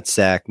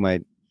nutsack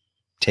might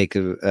take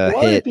a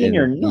hit?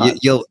 And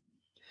you'll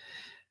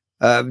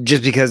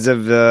just because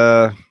of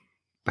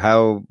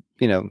how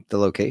the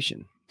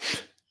location.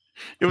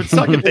 It would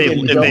suck if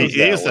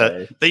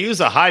they use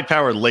a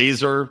high-powered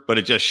laser, but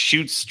it just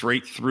shoots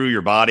straight through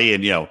your body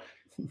and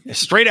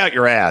straight out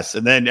your ass.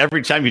 And then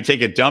every time you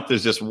take a dump,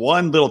 there's just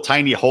one little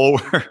tiny hole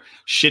where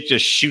shit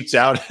just shoots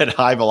out at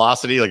high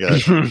velocity, like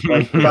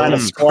trying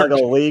to plug a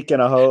leak in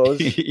a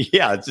hose.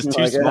 Yeah, it's just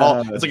too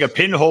small. It's like a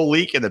pinhole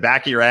leak in the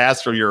back of your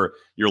ass from your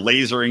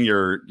lasering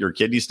your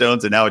kidney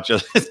stones, and now it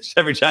just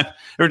every time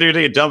you take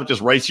a dump, it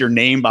just writes your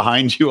name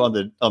behind you on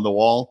the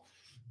wall.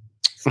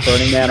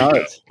 Burning Man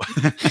art.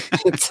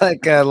 It's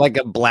like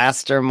a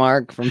blaster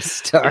mark from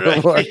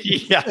Star Wars.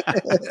 Yeah.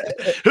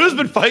 Who's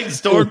been fighting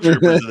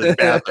stormtroopers in this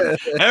bathroom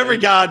every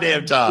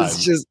goddamn time?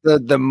 It's just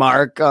the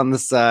mark on the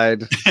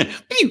side.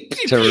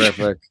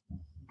 Terrific.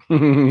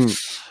 All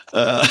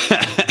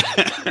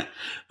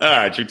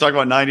right, should we talk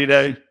about 90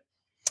 Day?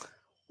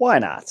 Why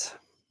not?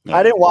 No.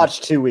 I didn't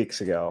watch 2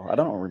 weeks ago. I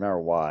don't remember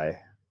why.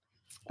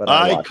 But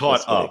I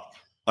caught up.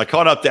 I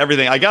caught up to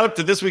everything. I got up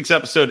to this week's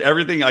episode.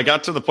 Everything. I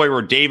got to the point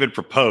where David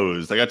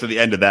proposed. I got to the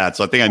end of that,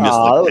 so I think I missed.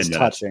 That was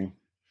touching.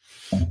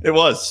 It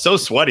was so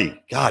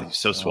sweaty. God, he's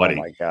so sweaty. Oh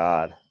my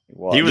God,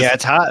 he was. Yeah,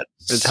 it's hot.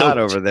 It's hot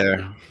over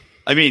there.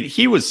 I mean,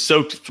 he was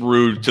soaked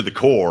through to the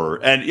core,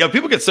 and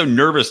people get so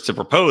nervous to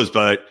propose,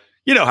 but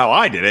you know how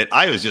I did it.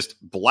 I was just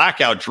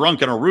blackout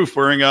drunk on a roof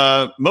wearing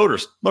a motor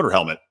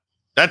helmet.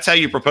 That's how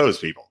you propose,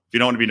 people. If you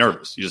don't want to be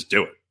nervous, you just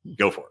do it.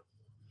 Go for it.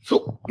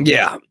 Cool.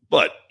 Yeah.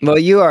 Well,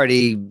 you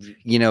already,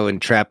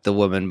 entrapped the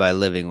woman by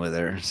living with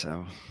her.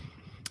 So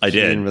I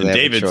did. Really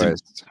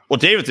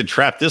David's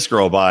entrapped this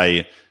girl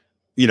by,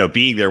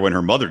 being there when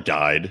her mother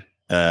died.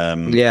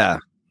 Yeah.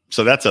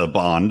 So that's a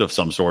bond of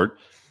some sort.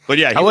 But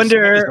yeah, I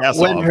wonder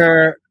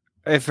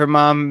if her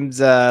mom's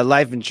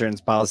life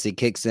insurance policy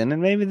kicks in, and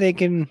maybe they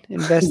can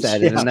invest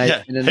that in a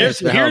nice.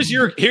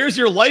 Here's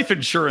your life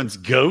insurance,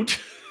 goat.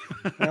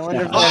 I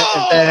wonder if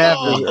that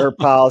happens. Her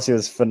policy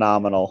was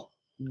phenomenal.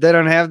 They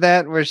don't have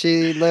that where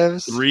she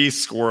lives? 3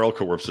 squirrel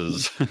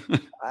corpses.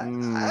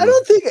 I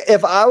don't think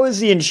if I was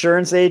the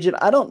insurance agent,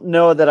 I don't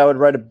know that I would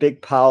write a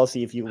big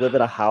policy if you live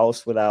in a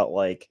house without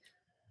like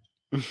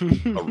a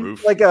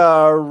roof. Like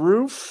a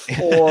roof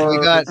or we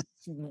got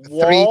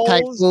walls 3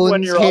 typhoons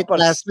when you're hit up a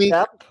last week.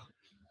 step.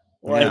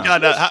 Like,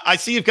 I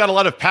see you've got a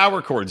lot of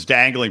power cords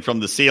dangling from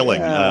the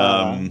ceiling.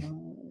 Yeah.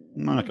 I'm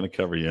not going to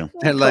cover you.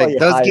 And like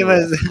those give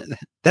us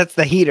that's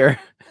the heater.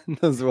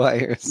 Those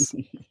wires.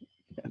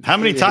 How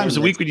many times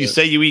a week would you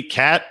say you eat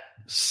cat?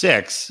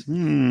 6.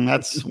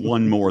 That's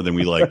one more than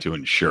we like to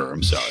insure.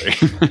 I'm sorry.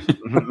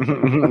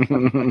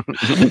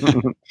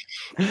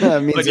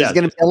 That means there's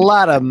going to be a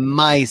lot of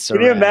mice.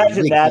 Can you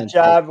imagine that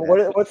job?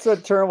 What's the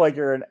term? Like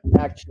you're an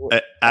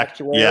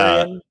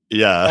actuarian?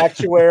 Yeah.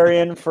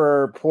 Actuarian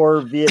for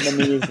poor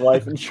Vietnamese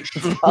life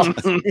insurance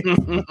policy.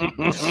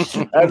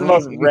 That's the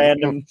most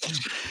random.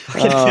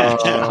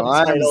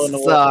 I'm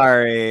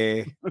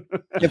sorry.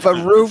 If a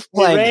roof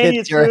plank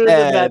hits your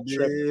head,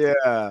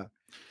 yeah.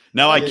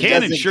 Now I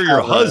can insure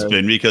your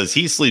husband because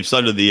he sleeps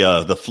under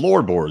the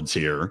floorboards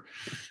here.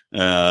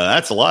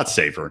 That's a lot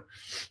safer.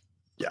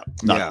 Yeah.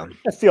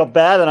 I feel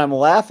bad that I'm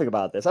laughing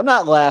about this. I'm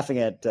not laughing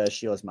at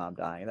Sheila's mom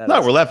dying.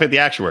 We're laughing at the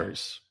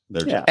actuaries.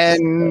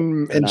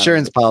 And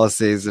insurance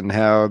policies and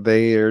how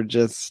they are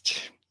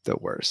just the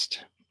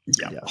worst.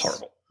 Yeah,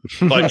 horrible.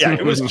 But yeah,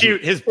 it was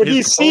cute. If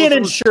you see an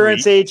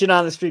insurance agent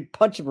on the street,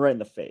 punch him right in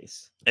the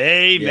face.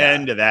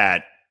 Amen to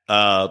that.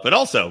 But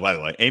also, by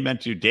the way, amen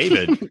to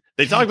David.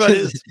 They talk about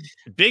his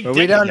big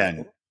dick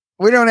again.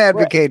 We don't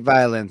advocate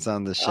violence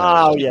on the show.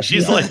 Oh, yeah.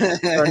 She's like,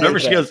 remember,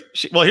 she goes,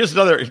 well, here's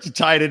another, to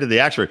tie it into the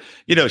action.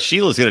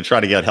 Sheila's going to try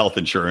to get health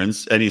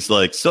insurance. And he's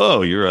like,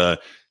 so you're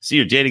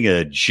dating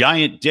a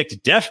giant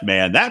dicked deaf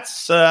man.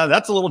 That's a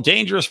little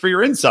dangerous for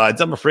your insides.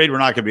 I'm afraid we're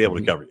not going to be able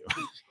to cover you.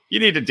 You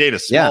need to date a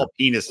small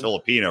penis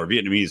Filipino or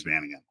Vietnamese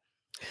man again.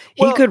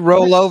 He could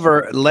roll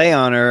over, lay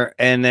on her,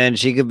 and then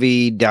she could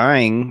be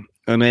dying.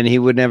 And then he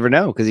would never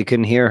know because he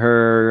couldn't hear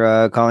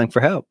her calling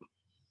for help.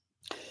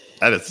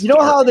 That is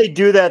how they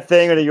do that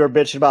thing that you were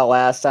bitching about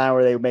last time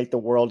where they make the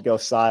world go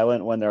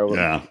silent when they're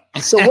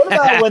So what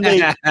about when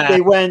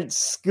they went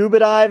scuba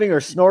diving or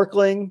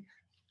snorkeling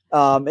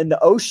in the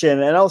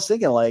ocean? And I was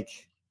thinking that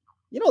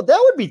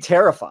would be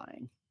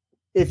terrifying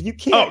if you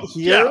can't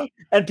hear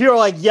and people are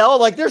like yell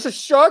like there's a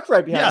shark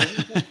right behind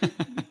you.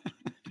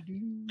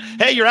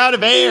 Hey, you're out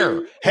of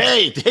air.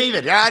 Hey,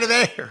 David, you're out of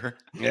air.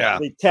 Yeah.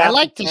 I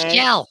like the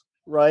shell.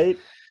 Right?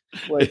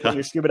 When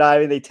you're scuba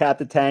diving, they tap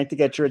the tank to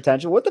get your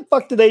attention. What the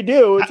fuck do they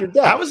do if you're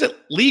deaf? How is it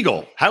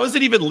legal? How is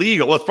it even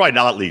legal? Well, it's probably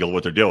not legal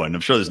what they're doing.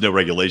 I'm sure there's no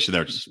regulation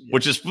there,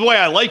 which is the way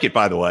I like it,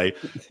 by the way.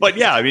 But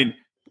yeah, I mean,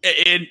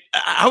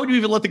 how would you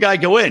even let the guy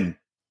go in?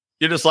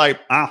 You're just like,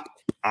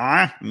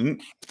 bye.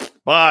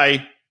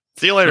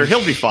 See you later.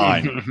 He'll be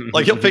fine.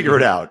 Like he'll figure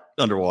it out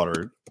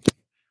underwater.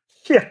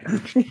 Yeah.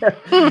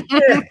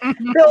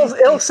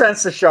 He'll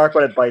sense the shark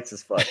when it bites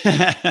his foot.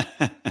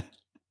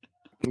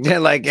 Yeah,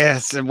 like,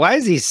 yes. Why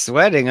is he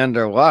sweating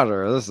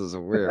underwater? This is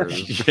weird.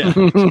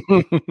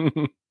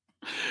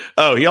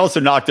 Oh, he also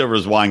knocked over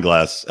his wine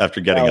glass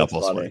after getting up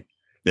all sweaty.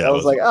 Yeah, I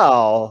was like,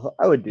 oh,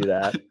 I would do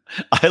that.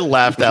 I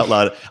laughed out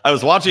loud. I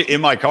was watching it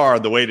in my car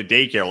on the way to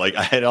daycare. Like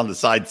I had it on the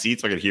side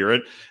seat so I could hear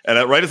it. And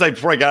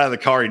before I got out of the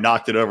car, he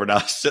knocked it over. And I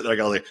was sitting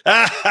there, I was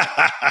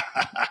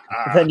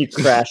like, Then you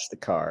crashed the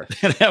car.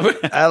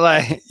 I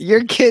like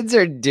your kids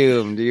are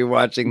doomed. Are you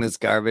watching this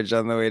garbage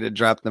on the way to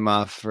drop them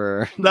off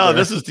for? No,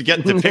 this is to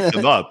pick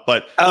them up.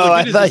 But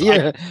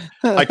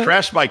I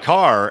crashed my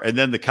car, and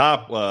then the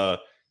cop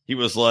he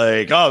was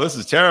like, "Oh, this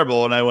is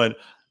terrible," and I went,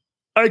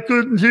 I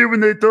couldn't hear when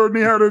they told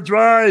me how to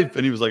drive.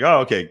 And he was like, oh,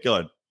 okay,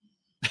 good.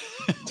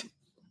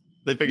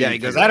 He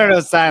goes, I don't know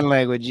sign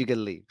language. You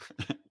can leave.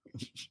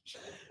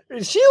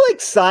 Is she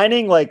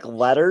signing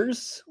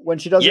letters when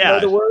she doesn't know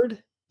the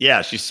word?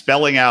 Yeah, she's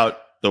spelling out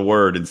the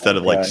word instead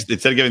of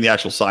giving the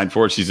actual sign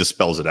for it, she just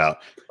spells it out.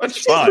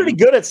 She's pretty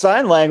good at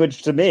sign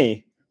language to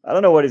me. I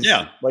don't know what he's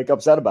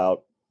upset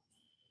about.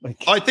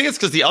 I think it's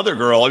because the other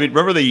girl, I mean,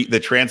 remember the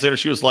translator?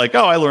 She was like,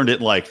 oh, I learned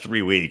it in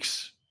 3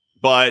 weeks.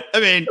 But I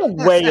mean, no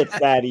way it's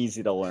that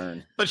easy to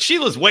learn. But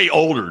Sheila's way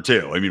older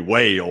too. I mean,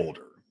 way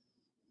older.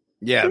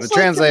 Yeah, the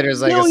translator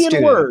is like a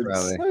student. Words.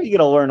 Probably. How are you going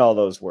to learn all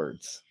those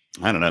words?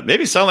 I don't know.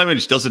 Maybe sign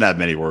language doesn't have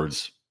many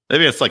words.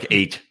 Maybe it's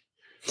 8.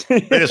 They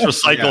just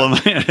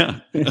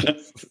recycle them.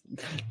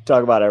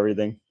 Talk about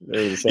everything.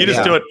 You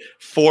just do it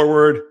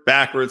forward,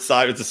 backwards,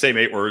 side. It's the same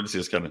 8 words.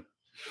 You just kind of.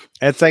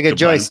 It's like a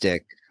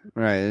joystick,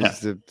 right?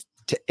 It's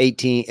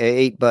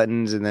 8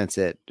 buttons, and that's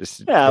it.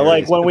 Just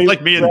like when we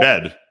like me in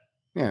bed.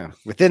 Yeah,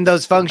 within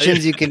those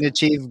functions, you can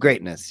achieve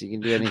greatness. You can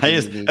do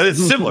anything.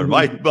 It's similar.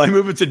 My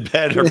movements in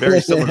bed are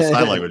very similar to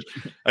sign language.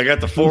 I got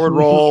the forward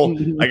roll.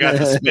 I got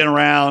the spin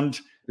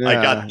around. Yeah.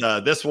 I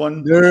got this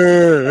one.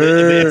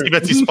 The Itsy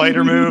Bitsy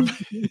spider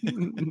move.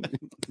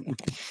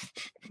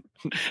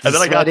 And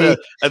then I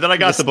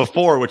got the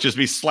before, which is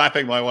me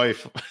slapping my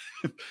wife.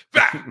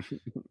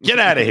 Get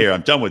out of here!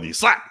 I'm done with you.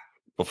 Slap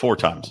before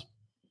times.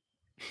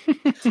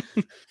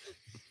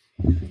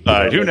 All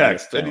right, who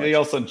next? Anything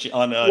else on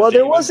well,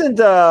 there wasn't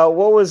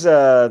what was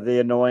the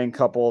annoying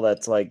couple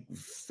that's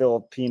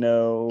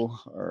Filipino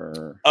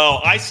or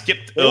I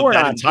skipped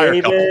that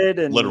entire David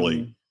couple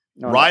literally.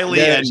 Riley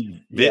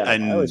and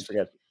I always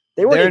forget.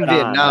 They're in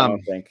Vietnam, I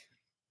don't think.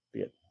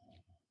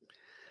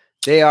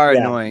 They are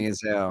annoying as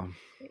hell.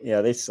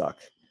 Yeah, they suck.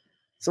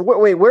 So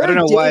wait, where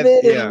are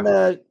David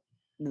and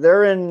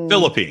they're in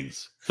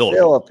Philippines.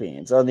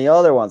 And the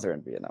other ones are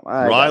in Vietnam.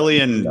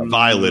 Riley and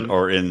Violet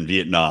are in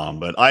Vietnam,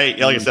 but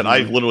like I said, I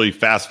literally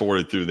fast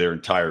forwarded through their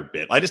entire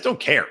bit. I just don't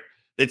care.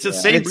 It's the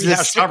same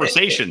rehash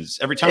conversations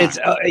every time. It's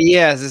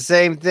it's the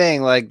same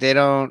thing. They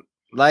don't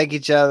like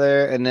each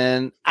other, and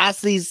then I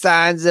see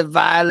signs of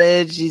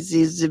violence. She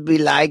seems to be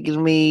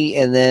liking me,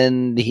 and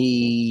then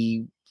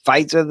he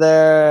fights with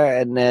her,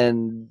 and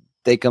then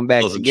they come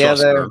back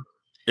together.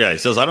 Yeah, he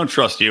says, I don't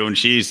trust you, and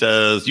she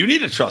says, you need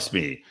to trust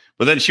me.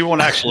 But then she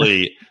won't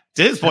actually,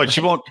 to his point,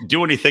 she won't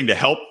do anything to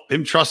help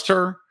him trust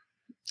her.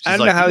 I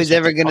don't know how he's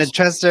ever going to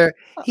trust her.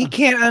 He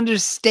can't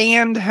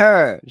understand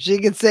her. She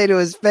could say to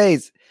his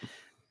face,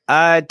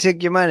 I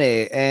took your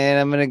money and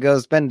I'm going to go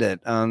spend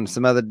it on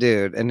some other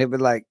dude. And he'd be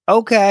like,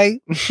 okay.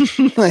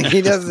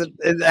 He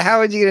doesn't. How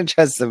are you going to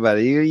trust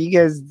somebody? You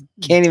guys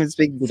can't even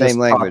speak the same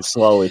language.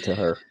 Slowly to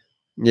her.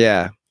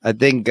 Yeah. I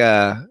think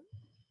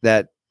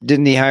that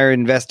didn't he hire an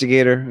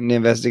investigator? And the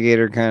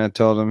investigator kind of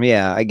told him,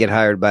 yeah, I get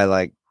hired by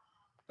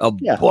a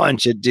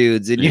bunch of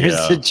dudes in your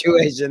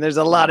situation. There's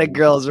a lot of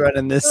girls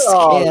running this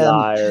scam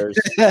liars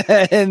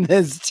in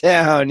this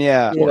town.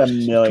 Yeah, a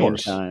million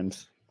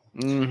times.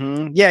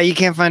 Mm-hmm. Yeah, you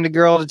can't find a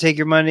girl to take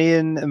your money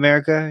in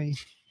America,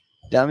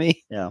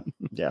 dummy. Yeah.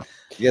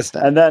 Yes.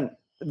 And then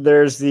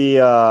there's the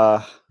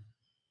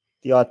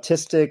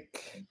autistic.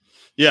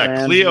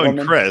 Yeah, Cleo and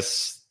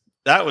Chris.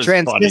 That was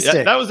funny.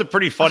 That was a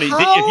pretty funny. If you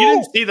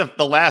didn't see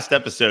the last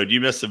episode,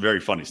 you missed some very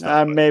funny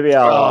stuff. Maybe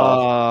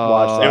I'll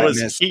watch that. It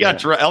was he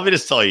got. Let me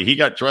just tell you, he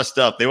got dressed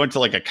up. They went to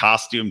like a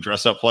costume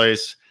dress up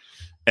place,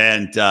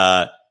 and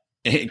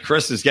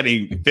Chris is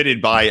getting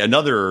fitted by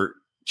another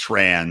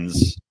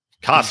trans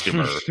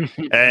costumer,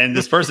 and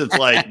this person's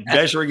like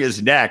measuring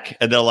his neck,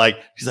 and they're like,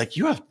 he's like,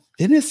 "You have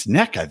thinnest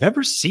neck I've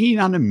ever seen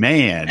on a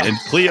man." And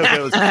Cleo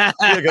goes,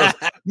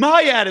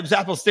 "My Adam's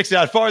apple sticks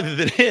out farther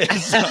than his."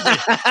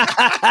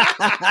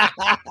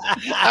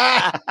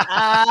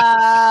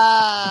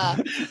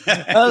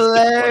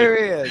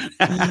 Hilarious.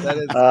 That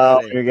is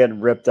funny. You're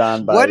getting ripped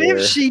on by what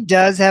if she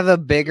does have a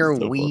bigger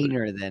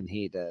wiener than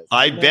he does?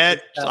 I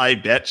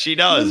bet she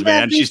does,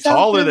 man. She's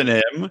taller than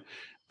him.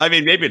 I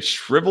mean, maybe it's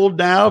shriveled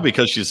now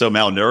because she's so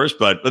malnourished,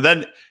 but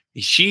then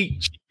she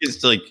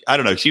is like, I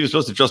don't know. She was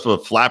supposed to dress with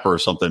a flapper or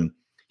something.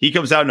 He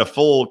comes out in a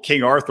full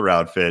King Arthur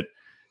outfit,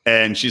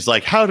 and she's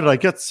like, "How did I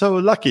get so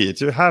lucky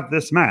to have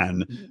this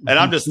man?" And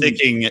I'm just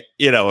thinking,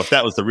 if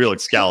that was the real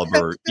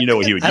Excalibur, you know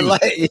what he would use.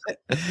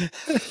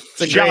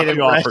 It's a great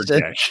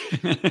impression.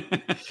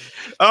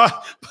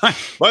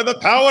 By the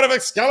power of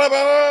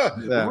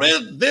Excalibur,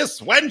 rid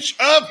this wench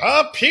of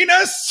her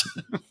penis.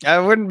 I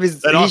wouldn't be.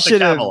 He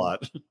should have.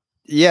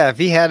 Yeah, if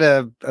he had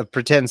a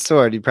pretend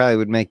sword, he probably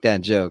would make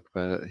that joke,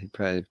 but he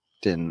probably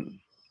didn't.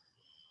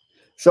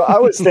 So I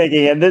was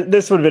thinking, and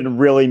this would have been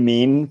really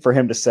mean for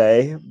him to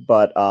say,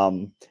 but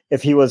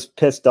if he was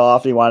pissed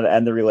off, he wanted to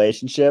end the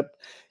relationship.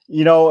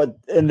 In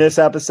this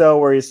episode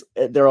where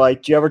they're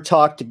like, "Do you ever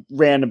talk to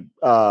random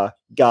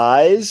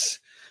guys?"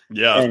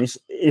 Yeah, and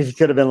he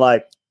could have been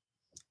like,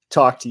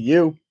 "Talk to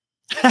you."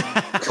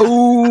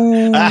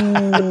 Ooh.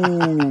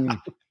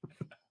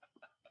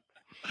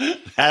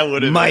 That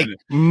would have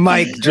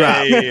mic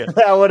drop.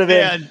 That would have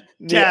been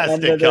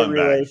fantastic the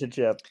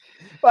relationship.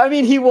 But I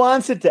mean, he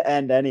wants it to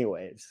end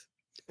anyways.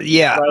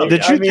 Yeah, right? The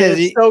truth is,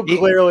 it's so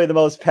clearly the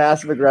most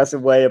passive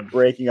aggressive way of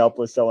breaking up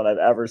with someone I've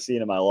ever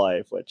seen in my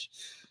life. Which,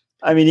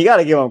 I mean, you got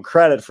to give him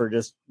credit for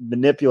just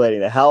manipulating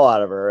the hell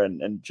out of her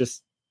and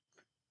just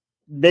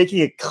making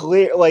it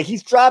clear. Like,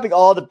 he's dropping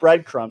all the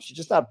breadcrumbs. She's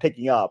just not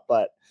picking up.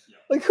 But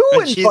like,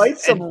 who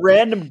invites some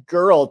random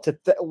girl to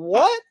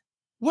what?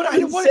 What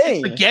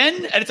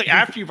again? And it's like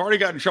after you've already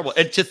gotten in trouble,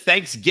 and to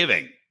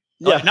Thanksgiving.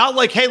 Yeah. Not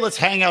like, "Hey, let's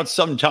hang out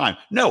sometime."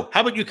 No,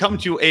 how about you come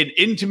to an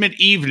intimate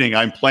evening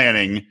I'm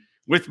planning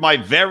with my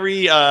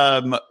very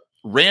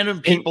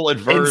random people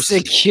adverse,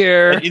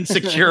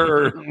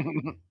 insecure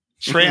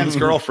trans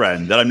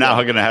girlfriend that I'm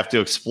now going to have to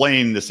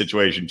explain the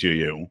situation to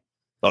you.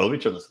 Oh, let me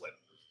turn this later.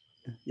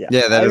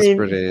 Yeah, that is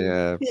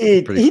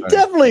pretty. He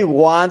definitely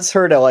wants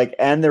her to like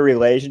end the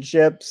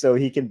relationship so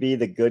he can be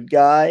the good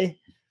guy.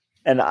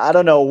 And I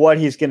don't know what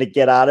he's going to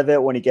get out of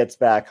it when he gets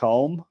back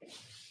home.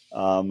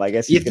 I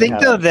guess you think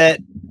though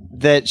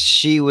that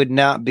she would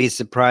not be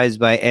surprised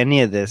by any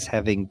of this,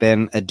 having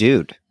been a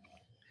dude.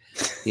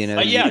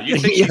 Yeah, you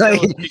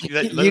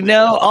think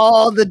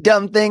all the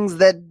dumb things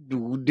that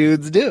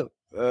dudes do.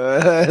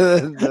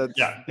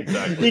 Yeah,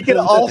 exactly. He could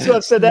also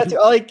have said that to,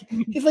 like,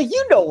 he's like,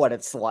 you know what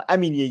it's like. I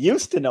mean, you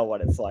used to know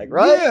what it's like,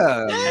 right?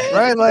 Yeah,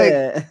 right.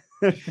 Like,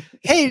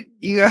 hey,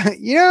 you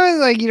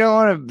like, you don't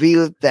want to be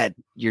with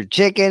your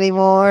chick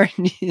anymore.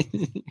 you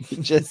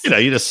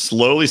just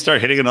slowly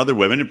start hitting on other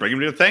women and bring them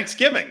to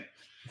Thanksgiving.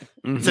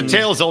 Mm-hmm. It's a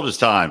tale as old as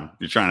time.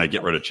 You're trying to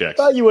get rid of chicks.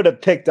 I thought you would have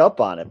picked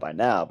up on it by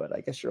now, but I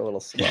guess you're a little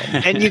slow.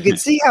 And you can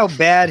see how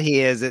bad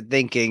he is at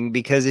thinking,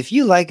 because if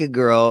you like a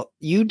girl,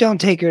 you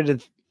don't take her to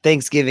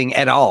Thanksgiving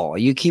at all.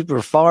 You keep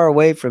her far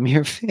away from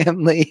your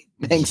family.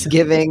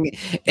 Thanksgiving,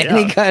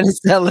 any kind of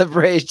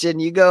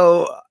celebration, you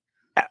go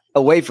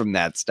away from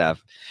that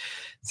stuff.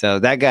 So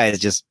that guy is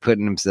just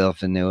putting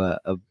himself into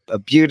a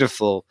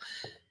beautiful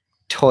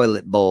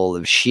toilet bowl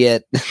of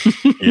shit.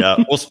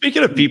 Yeah. Well,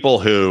 speaking of people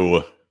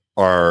who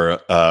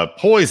are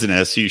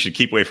poisonous, you should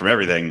keep away from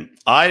everything.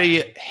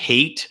 I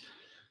hate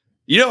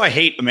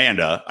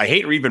Amanda. I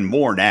hate her even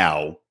more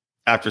now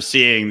after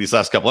seeing these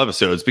last couple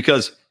episodes,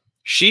 because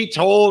she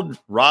told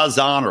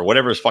Razan, or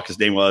whatever his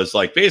name was,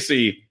 like,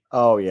 basically,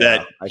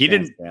 that he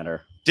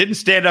didn't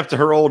stand up to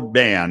her old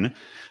man,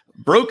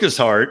 broke his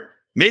heart,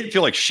 made him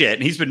feel like shit,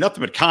 and he's been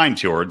nothing but kind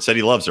to her and said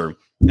he loves her.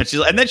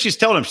 And then she's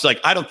telling him, she's like,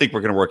 "I don't think we're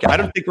going to work out. I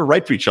don't think we're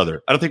right for each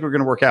other. I don't think we're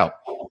going to work out."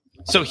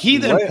 So he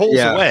then pulls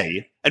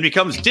away and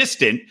becomes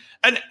distant.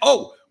 And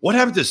what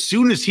happens as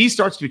soon as he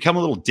starts to become a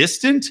little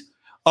distant?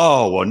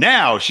 Oh, well,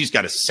 now she's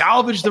got to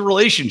salvage the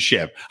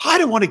relationship. I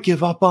don't want to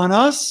give up on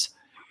us.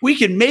 We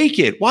can make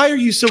it. Why are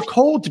you so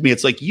cold to me?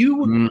 It's like,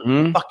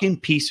 you fucking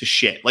piece of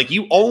shit. Like,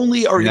 you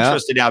only are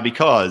interested now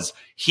because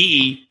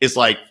he is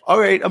like, all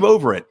right, I'm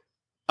over it.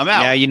 I'm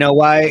out. Now you know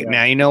why.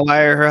 Now you know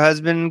why her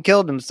husband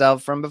killed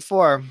himself from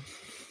before.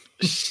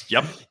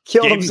 Yep.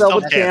 Killed Gave himself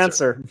with himself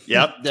cancer.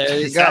 Yep. There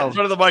you Sat go. in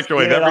front of the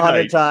microwave Did it every 100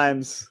 night.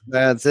 times.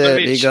 That's I it.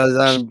 mean, He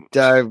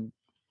goes,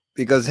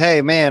 he goes,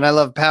 hey man, I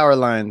love power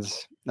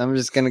lines. I'm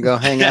just gonna go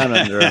hang out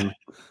under them,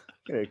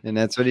 and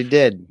that's what he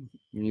did.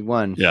 He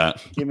won. Yeah.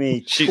 Give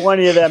me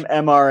 20 of them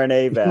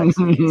mRNA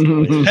vaccines,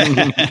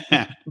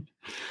 please.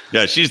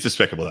 Yeah, she's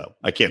despicable though.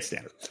 I can't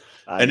stand her.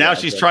 And Yeah, now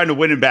she's trying to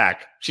win him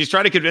back. She's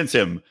trying to convince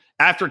him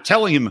after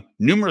telling him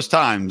numerous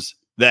times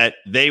that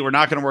they were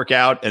not going to work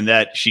out and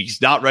that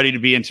she's not ready to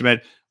be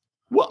intimate.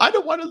 Well, I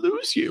don't want to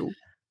lose you.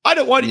 I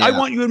don't want. I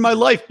want you in my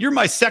life. You're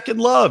my second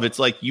love. It's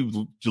like you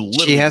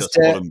literally just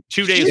told him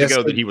 2 days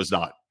ago that he was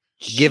not.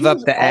 Give up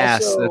the ass.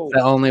 That's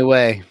the only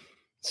way.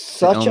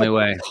 Such only a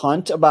way.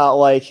 cunt about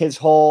like his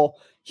whole.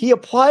 He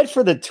applied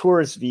for the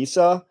tourist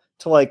visa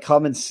to like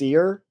come and see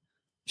her.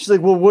 She's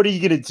like, well, what are you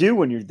going to do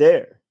when you're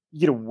there?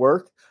 You going to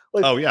work?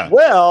 Like, oh yeah.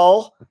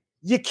 Well,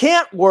 you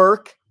can't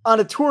work on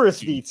a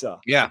tourist visa.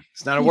 Yeah,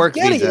 it's not a work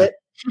getting visa. It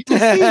to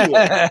see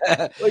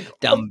it. Like,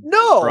 Dumb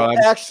no, fraud.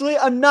 actually,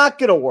 I'm not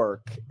going to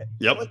work.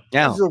 Yep.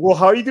 Yeah. Like, well,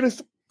 how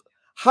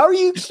are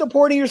you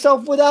supporting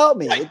yourself without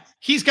me?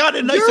 He's got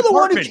a nice You're the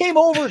apartment. one who came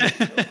over.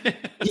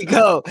 You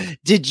go,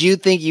 did you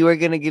think you were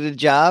going to get a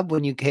job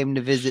when you came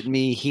to visit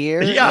me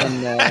here? Yeah.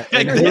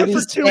 In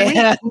For 2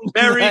 weeks.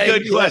 Very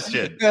good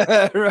question.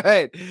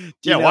 Right.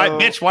 Yeah. Why,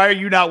 bitch? Why are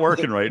you not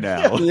working right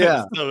now?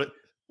 Yeah. So,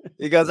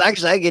 He goes,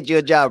 actually, I get you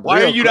a job. why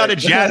are real you not a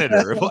quick."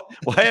 janitor?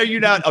 Why are you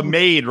not a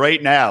maid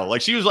right now?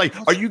 Like she was like,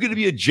 are you going to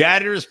be a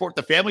janitor to support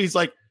the family? He's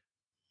like,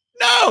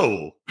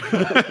 no.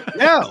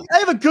 No. I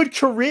have a good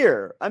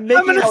career. I'm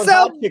making gonna out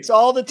sell- hotcakes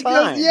all the He goes,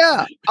 time.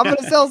 yeah, I'm going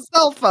to sell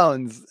cell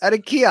phones at a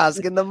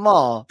kiosk in the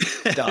mall.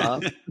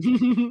 Duh.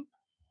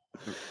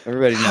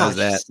 Everybody knows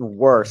that. It's the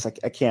worst.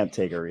 I can't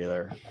take her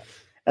either.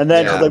 And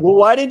then Yeah. she's like, well,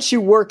 why didn't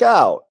you work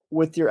out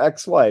with your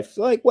ex-wife?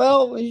 Like,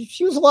 well,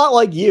 she was a lot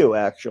like you,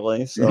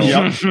 actually. So She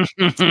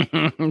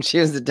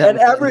was the and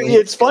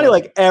it's funny,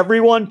 like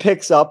everyone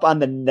picks up on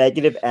the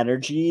negative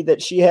energy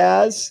that she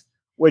has,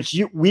 which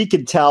we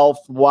could tell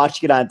from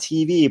watching it on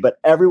TV, but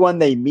everyone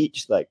they meet,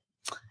 she's like,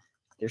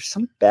 there's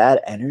some bad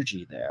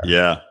energy there.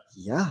 Yeah.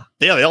 Yeah.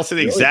 Yeah, they all say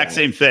the Really exact bad.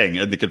 same thing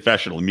in the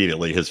confessional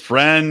immediately. His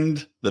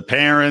friend, the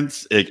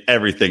parents,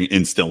 everything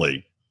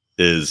instantly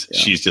is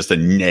she's just a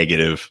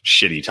negative,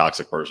 shitty,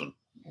 toxic person.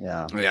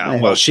 Yeah.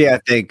 Yeah. Well, she, I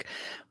think,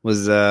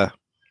 was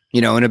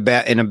in a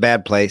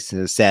bad place,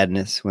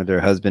 sadness with her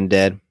husband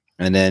dead,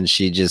 and then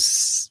she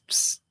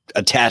just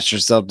attached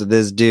herself to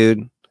this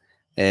dude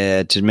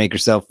to make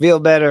herself feel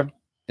better,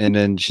 and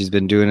then she's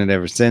been doing it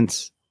ever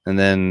since. And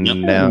then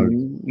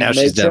now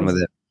she's done with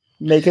it.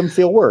 Make him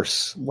feel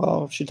worse.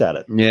 Well, she's had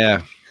it.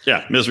 Yeah.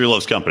 Yeah. Misery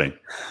loves company.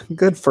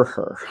 Good for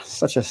her.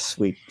 Such a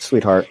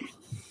sweetheart.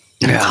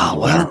 Yeah.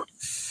 Well,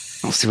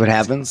 we'll see what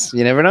happens.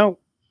 You never know.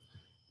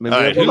 Maybe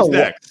All right. Who's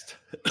next?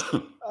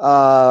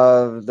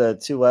 The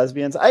two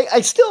lesbians.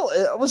 I still,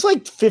 it was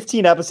like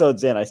 15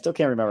 episodes in. I still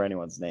can't remember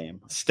anyone's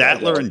name.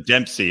 Statler and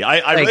Dempsey. I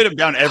Like write them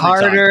down every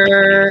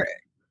Carter.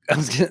 I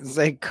was gonna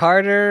say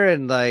Carter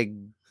and like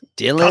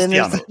Dylan.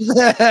 Or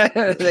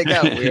something. They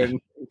got weird.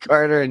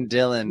 Carter and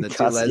Dylan, the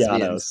two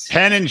lesbians. time.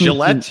 Penn and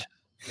Gillette.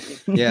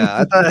 Yeah,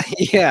 I thought.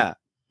 Yeah,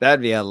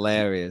 that'd be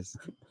hilarious.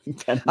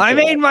 I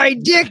made my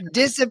dick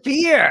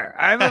disappear.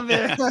 I'm a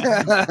bit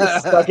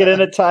stuck it in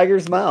a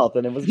tiger's mouth,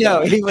 and it was no.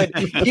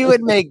 gone. He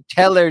would make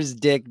Teller's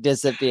dick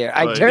disappear.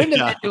 I Right, turned him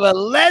yeah. into a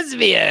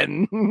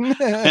lesbian.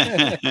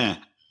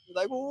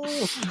 Like, Well,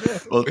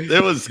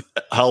 it was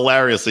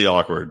hilariously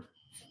awkward.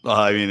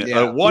 I mean,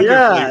 Yeah.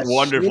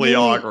 wonderfully she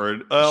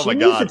awkward. Oh she my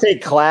needs god! to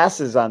take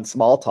classes on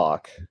small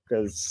talk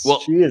because Well-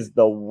 she is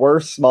the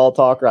worst small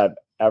talker I've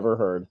ever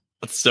heard.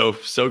 It's so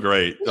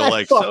great. They're I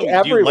like, fuck so you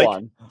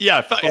everyone. like,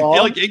 yeah, you Tom?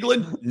 like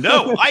England?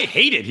 No, I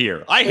hate it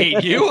here. I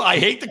hate you. I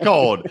hate the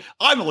cold.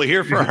 I'm only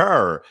here for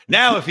her.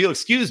 Now, if you'll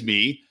excuse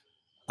me,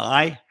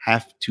 I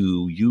have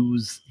to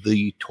use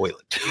the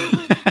toilet.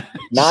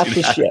 Not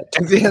the shit.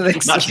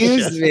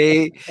 Excuse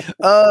me.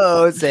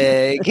 Oh,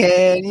 say,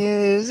 can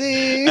you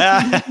see?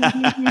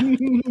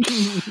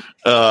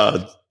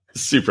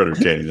 Super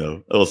entertaining,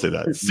 though. I will say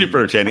that. Super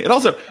entertaining. And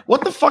also,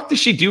 what the fuck does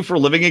she do for a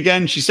living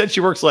again? She said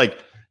she works like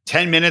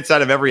 10 minutes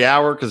out of every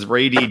hour because of her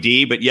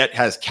ADD, but yet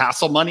has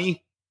castle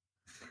money.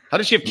 How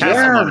does she have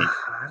castle money?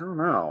 I don't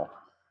know.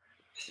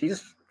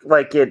 She's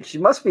like it. She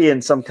must be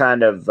in some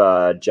kind of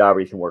job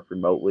where you can work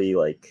remotely,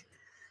 like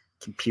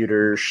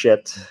computer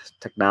shit,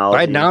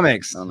 technology.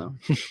 Bidenomics. I don't know.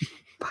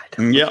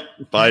 Yep.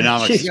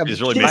 Bidenomics is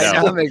really made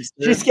out.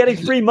 She's getting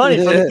free money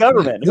from the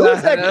government. Who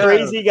is that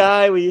crazy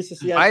guy we used to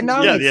see on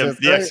TV? Yeah,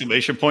 the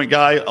exclamation point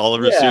guy, all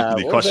over his suit, and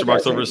the what was question that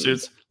marks guy's over his name?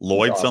 suits.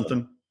 Lloyd Awesome.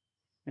 something.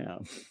 Yeah.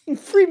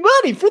 Free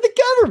money for the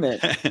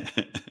government.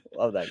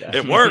 Love that guy.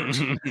 It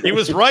worked. He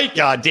was right,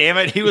 god damn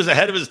it. He was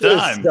ahead of his He was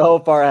time. so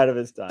far ahead of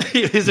his time.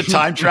 He's a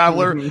time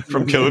traveler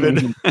from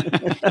COVID.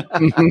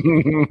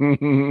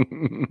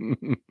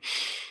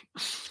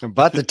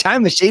 Bought the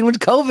time machine with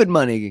COVID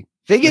money.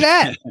 Figure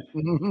that.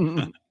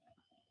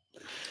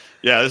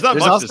 Yeah, there's not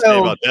There's much to say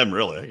also- about them,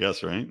 really, I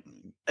guess, right?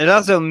 And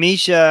also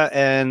Misha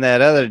and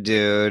that other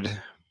dude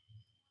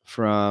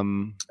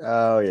from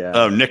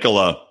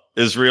Nicola,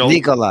 Israel.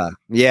 Nicola.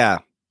 Yeah.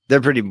 They're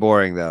pretty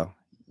boring though.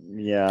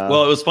 Yeah.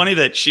 Well, it was funny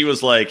that she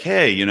was like,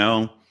 hey,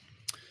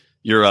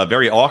 you're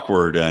very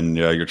awkward and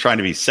you're trying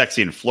to be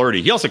sexy and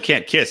flirty. He also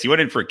can't kiss. He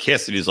went in for a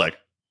kiss and he's like,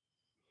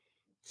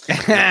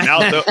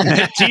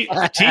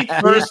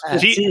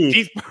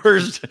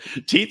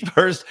 teeth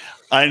first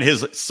on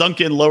his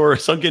sunken,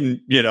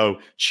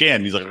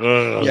 chin. He's like,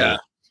 ugh. Yeah.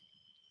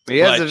 He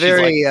has a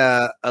very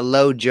a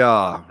low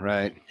jaw,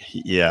 right?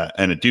 Yeah,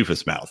 and a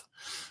doofus mouth.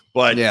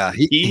 But yeah,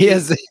 he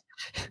has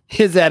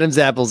his Adam's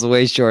apple's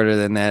way shorter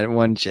than that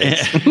one chick.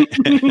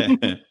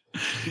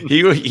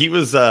 he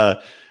was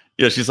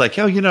she's like,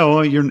 oh,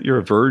 you're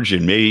a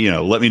virgin. Maybe,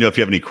 let me know if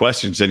you have any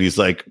questions. And he's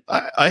like,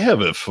 I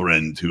have a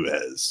friend who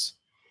has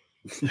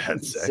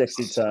had sex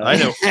 60 times. I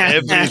know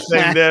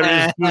everything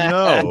there is to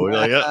know.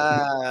 Like,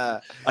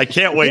 I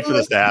can't wait for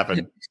this to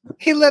happen.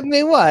 He let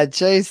me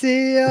watch. I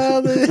see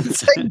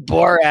it's like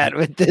Borat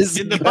with this.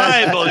 In the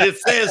Bible, it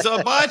says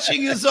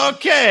watching is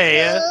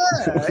okay.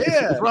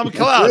 From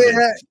closet.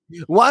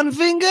 One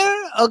finger,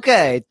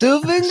 okay.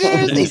 2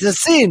 fingers, it's a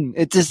sin.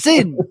 It's a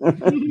sin.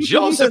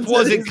 Joseph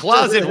was in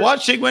closet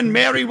watching when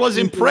Mary was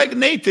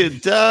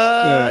impregnated.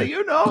 So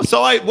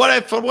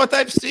from what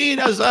I've seen,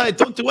 as I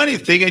don't do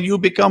anything and you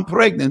become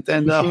pregnant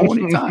and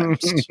horny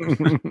times.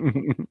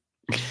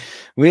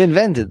 We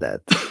invented that.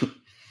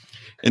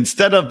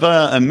 Instead of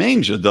a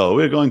manger, though,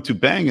 we're going to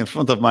bang in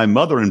front of my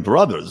mother and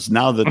brothers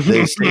now that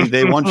they say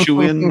they want you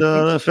in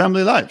the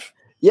family life.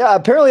 Yeah,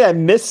 apparently I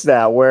missed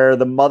that where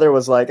the mother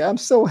was like, I'm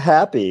so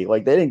happy.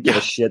 Like, they didn't give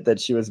a shit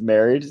that she was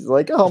married. It's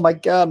like, oh, my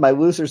God, my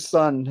loser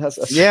son has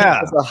a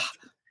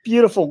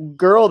beautiful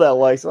girl that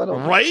likes.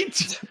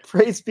 Right?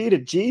 Praise be to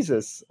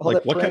Jesus.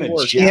 Like, what kind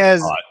of she has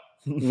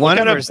what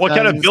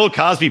kind of Bill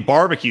Cosby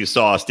barbecue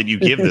sauce did you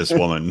give this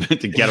woman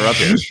to get her up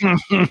here?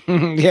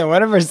 Yeah,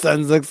 one of her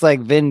sons looks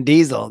like Vin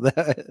Diesel.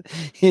 Like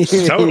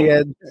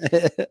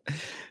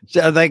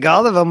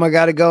all of them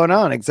got it going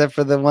on, except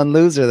for the one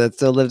loser that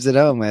still lives at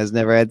home, has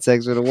never had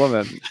sex with a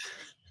woman.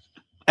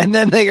 And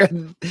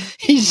then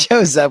he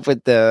shows up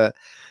with the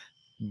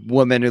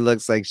woman who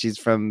looks like she's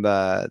from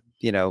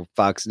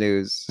Fox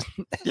News.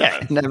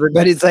 Yeah. And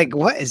everybody's like,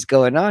 what is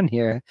going on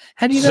here?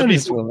 How do you know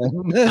this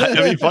woman?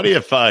 It'd be funny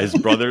if his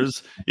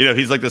brothers,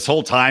 he's like this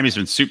whole time he's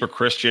been super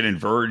Christian and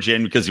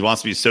virgin because he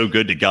wants to be so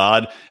good to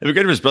God. And we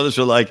go to his brothers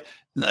who are like,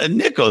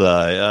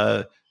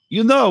 Nikolai,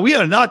 we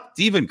are not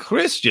even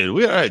Christian.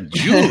 We are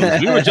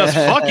Jews. We were just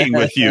fucking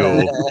with you.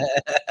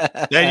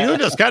 And you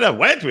just kind of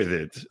went with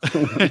it.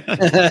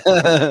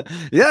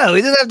 Yeah,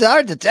 we didn't have the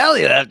heart to tell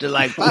you after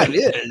like 5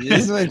 years. You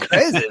just went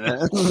crazy,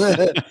 man.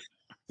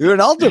 You're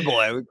an altar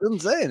boy. We couldn't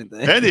say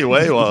anything.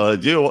 Anyway,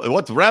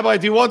 what rabbi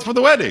do you want for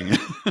the wedding?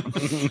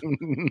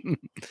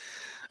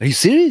 Are you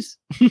serious?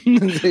 Are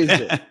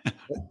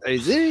you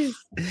serious?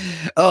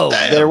 Oh,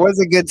 damn. There was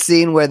a good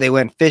scene where they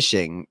went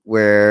fishing,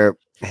 where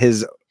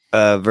his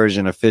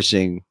version of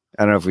fishing.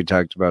 I don't know if we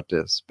talked about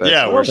this, but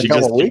yeah, a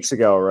couple weeks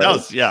ago, right?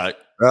 Oh yeah.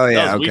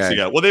 Weeks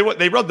ago. Well,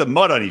 they rubbed the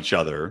mud on each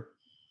other.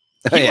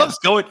 He loves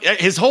going.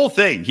 His whole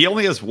thing. He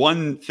only has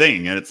one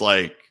thing, and it's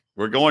like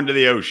we're going to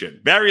the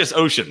ocean, various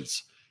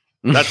oceans.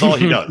 That's all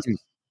he does.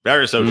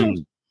 Various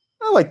oceans.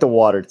 I like the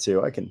water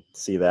too. I can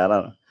see that.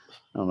 I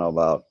don't know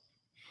about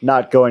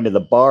not going to the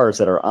bars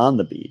that are on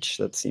the beach.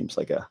 That seems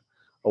like a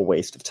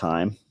waste of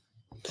time.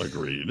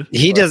 Agreed.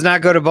 He does not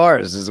go to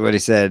bars, is what he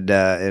said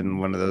in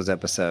one of those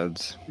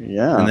episodes.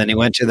 Yeah. And then he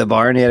went to the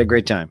bar and he had a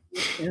great time.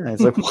 Yeah. He's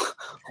like,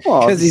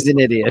 because he's an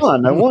idiot.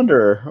 Fun. I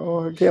wonder.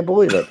 Oh, I can't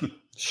believe it.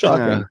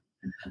 Shocking.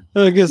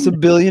 I guess 1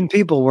 billion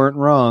people weren't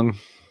wrong.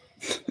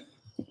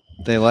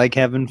 They like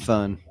having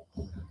fun.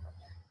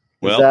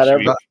 Well, we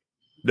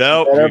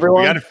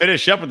got to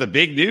finish up with the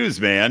big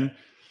news, man,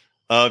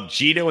 of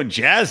Gino and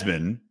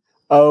Jasmine.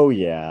 Oh,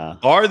 yeah.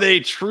 Are they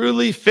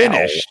truly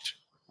finished?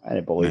 I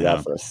didn't believe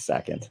that for a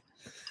second.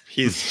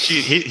 He's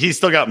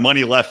still got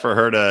money left for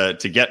her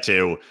to get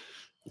to.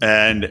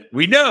 And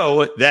we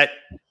know that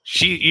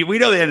we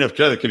know they ended up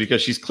together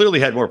because she's clearly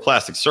had more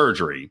plastic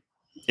surgery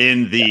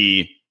in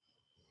the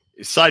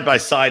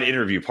side-by-side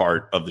interview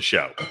part of the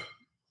show.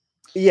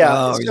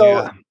 Yeah.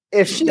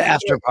 If she the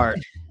after part.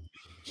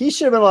 He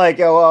should have been like,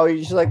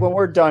 she's like, when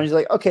we're done, he's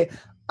like, okay,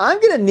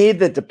 I'm going to need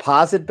the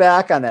deposit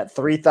back on that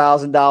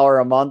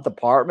 $3,000 a month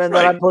apartment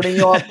that I'm putting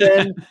you up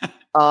in.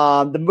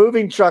 The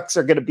moving trucks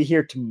are going to be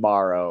here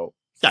tomorrow.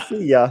 Yeah.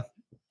 See ya.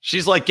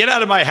 She's like, get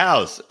out of my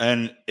house.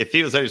 And if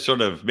he was any sort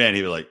of man,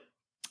 he'd be like,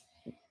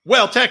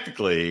 well,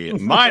 technically,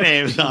 my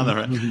name's on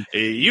the.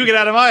 You get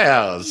out of my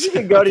house. You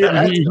can go to your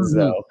exes,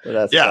 though.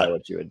 That's probably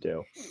what you would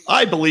do.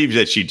 I believe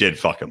that she did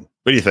fuck him.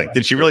 What do you think?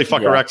 Did she really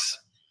fuck her ex?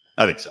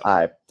 I think so.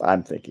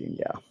 I'm thinking,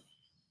 yeah.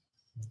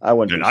 I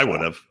wouldn't. And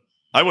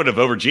I would have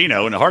over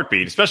Gino in a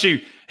heartbeat,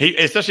 especially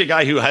a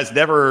guy who has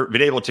never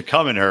been able to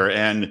come in her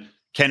and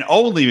can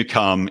only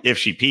come if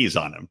she pees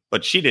on him.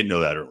 But she didn't know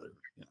that earlier.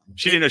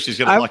 She didn't know she's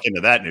going to luck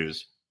into that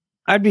news.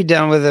 I'd be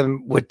down with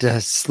him with the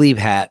sleeve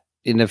hat.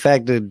 In the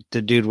fact that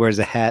the dude wears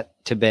a hat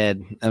to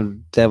bed,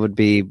 that would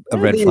be a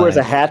red flag. He wears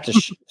a hat to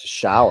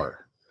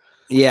shower.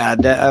 Yeah,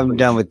 I'm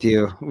done with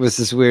you. With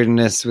this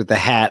weirdness with the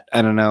hat.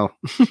 I don't know.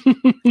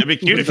 It'd be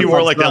cute if you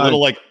wore like that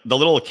little, like the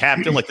little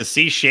captain, like the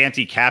sea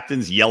shanty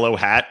captain's yellow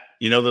hat.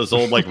 You know, those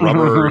old like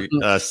rubber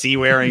sea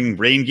wearing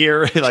rain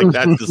gear. Like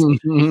that's just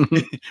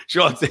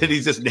Sean said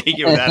he's just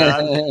naked with that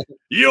on.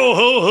 Yo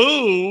ho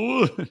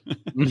ho.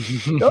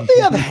 Don't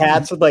they have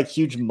hats with like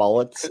huge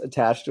mullets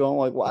attached to them?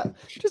 Like, what?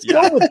 Just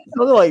go with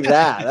something like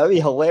that. That'd be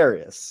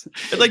hilarious.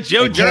 It's like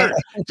Joe Dirt.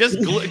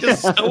 Just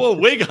sew a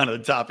wig on the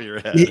top of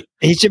your head.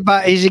 He should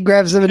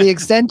grab some of the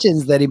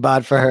extensions that he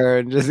bought for her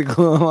and just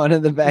glue them onto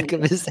the back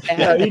of his hat.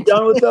 Yeah, are you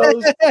done with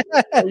those?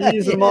 Are you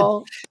using them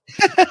all?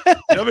 You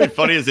know what'd be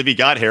funny is if he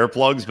got hair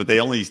plugs, but they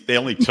only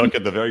took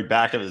at the very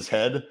back of his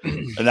head,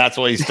 and that's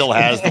why he still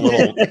has the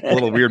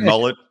little weird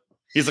mullet.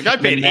 He's like, I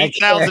paid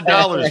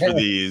 $8,000 for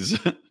these.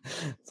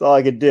 That's all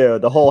I could do.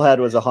 The whole head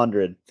was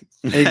 $100.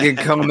 He could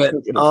comb it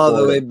all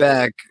the way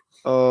back.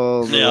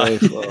 Oh, yeah.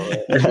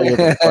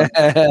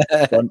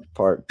 Fun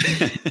part.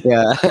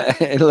 Yeah,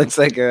 it looks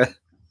like a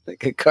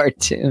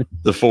cartoon.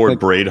 The forward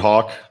braid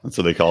hawk. That's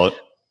what they call it.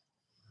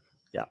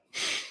 Yeah.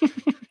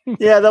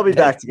 Yeah, they'll be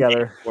back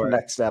together for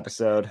next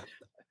episode.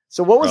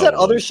 So what was that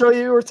other show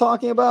you were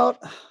talking about?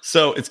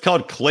 So it's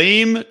called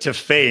Claim to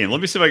Fame. Let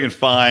me see if I can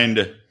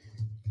find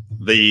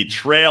the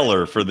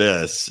trailer for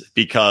this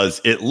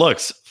because it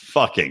looks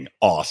fucking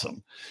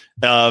awesome.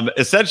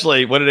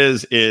 Essentially what it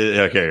is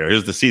okay,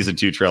 here's the season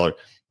 2 trailer.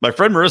 My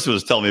friend Marissa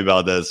was telling me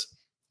about this,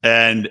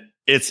 and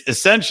it's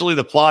essentially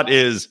the plot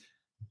is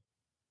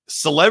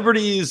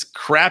celebrities,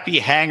 crappy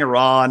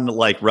hanger-on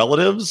like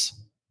relatives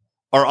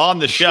are on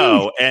the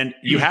show, and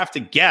you have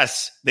to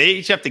guess. They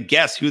each have to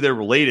guess who they're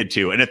related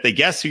to, and if they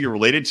guess who you're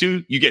related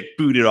to, you get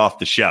booted off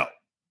the show.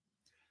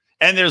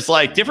 And there's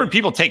like different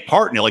people take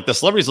part in it. Like the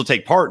celebrities will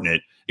take part in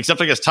it,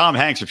 except I guess Tom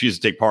Hanks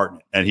refused to take part in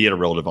it, and he had a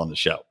relative on the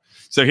show.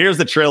 So here's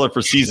the trailer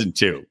for season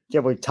 2.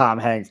 Can't believe Tom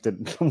Hanks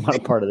didn't want a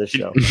part of this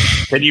show.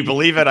 Can you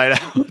believe it? I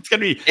know it's gonna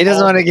be. He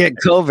doesn't want to get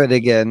COVID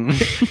again.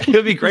 It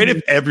would be great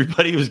if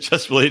everybody was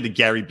just related to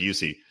Gary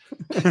Busey.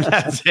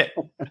 That's it.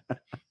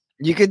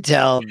 You could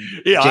tell.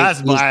 Yeah,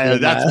 that's my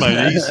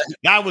niece.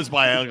 That was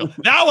my uncle.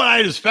 That one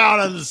I just found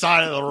on the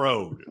side of the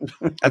road.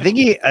 I think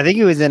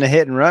he was in a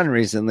hit and run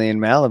recently in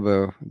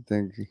Malibu. I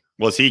think.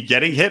 Was he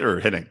getting hit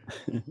or hitting?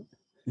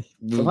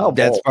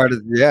 That's part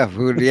of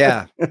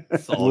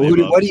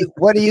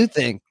What do you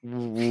think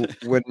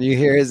when you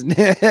hear his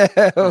name?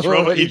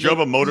 He drove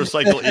a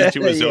motorcycle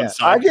into his own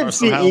side. I can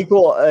see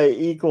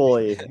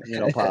equally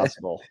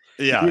possible.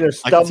 Yeah, either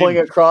stumbling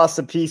across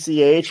the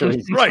PCH or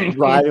he's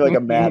driving like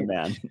a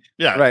madman.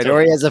 Yeah, right. Or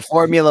he has a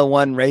Formula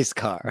One race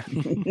car.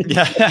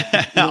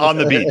 Yeah, on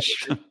the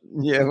beach.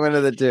 Yeah, one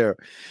of the two.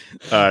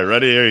 All right,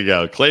 ready? Here you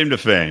go. Claim to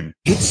Fame.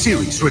 Hit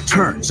series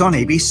returns on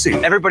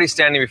ABC. Everybody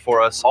standing before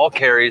us all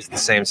carries the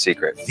same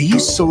secret.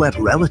 These celeb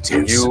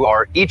relatives. You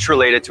are each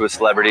related to a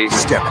celebrity.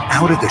 Step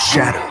out of the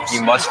shadows.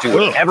 You must do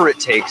whatever it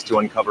takes to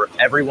uncover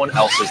everyone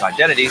else's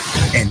identity.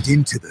 And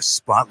into the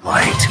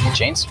spotlight.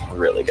 Jane's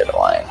really good at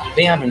lying.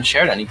 They haven't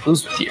shared any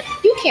clues with you.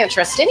 You can't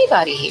trust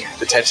anybody here.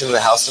 The tension in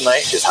the house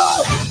tonight is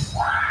high.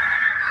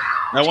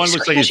 That one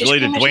looks like he's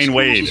related to Dwayne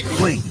Wade.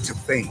 Claim to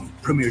Fame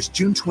premieres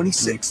June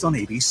 26th on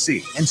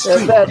ABC. And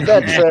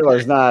that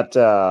trailer's not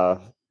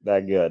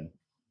that good.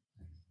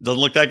 Doesn't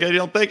look that good, you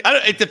don't think?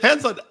 It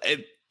depends on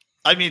it.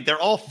 I mean, they're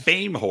all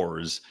fame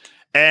whores.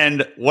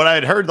 And what I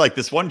had heard, like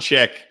this one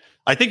chick,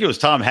 I think it was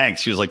Tom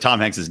Hanks. She was like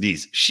Tom Hanks'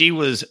 niece. She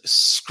was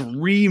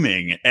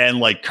screaming and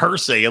like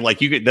cursing. And like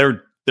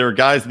there were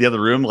guys in the other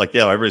room, like,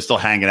 everybody's still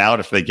hanging out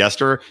if they guessed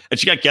her. And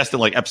she got guessed in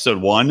like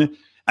episode 1.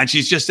 And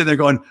she's just in there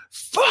going,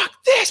 fuck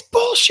this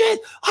bullshit.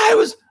 I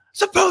was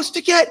supposed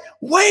to get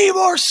way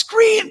more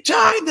screen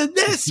time than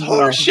this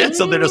horse shit.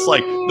 So they're just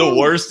like the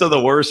worst of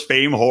the worst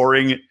fame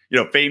whoring,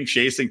 fame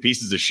chasing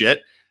pieces of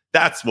shit.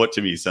 That's what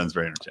to me sounds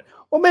very entertaining.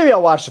 Well, maybe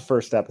I'll watch the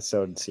first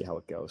episode and see how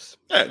it goes.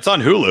 Yeah, it's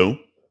on Hulu,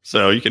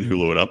 so you can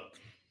Hulu it up.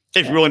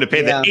 If you're willing to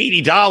pay the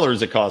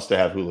 $80 it costs to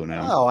have Hulu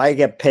now. Oh, I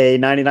get paid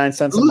 99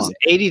 cents a month.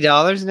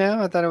 $80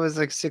 now? I thought it was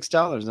like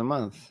 $6 a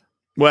month.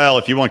 Well,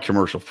 if you want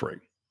commercial free.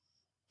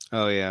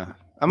 Oh, yeah.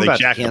 They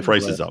jack the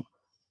prices up.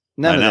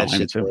 None of that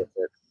shit's worth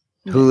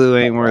it. Hulu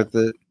ain't worth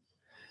it.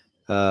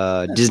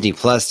 Disney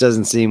Plus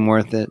doesn't seem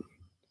worth it.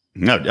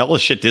 No, all the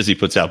shit Disney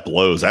puts out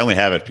blows. I only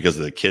have it because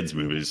of the kids'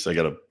 movies. I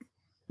got to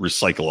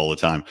recycle all the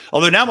time.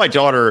 Although now my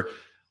daughter,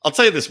 I'll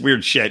tell you this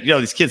weird shit.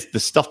 These kids, the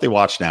stuff they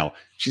watch now,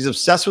 she's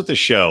obsessed with the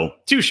show.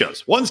 2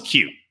 shows. One's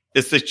cute.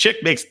 It's the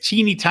chick makes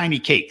teeny tiny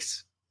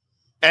cakes.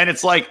 And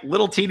it's like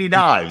little teeny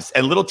knives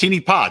and little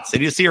teeny pots.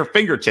 And you see her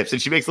fingertips and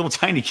she makes little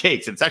tiny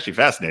cakes. It's actually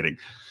fascinating.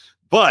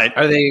 But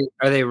are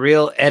they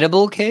real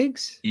edible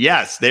cakes?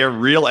 Yes, they are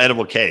real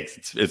edible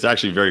cakes. It's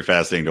actually very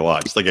fascinating to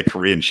watch. It's like a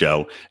Korean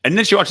show. And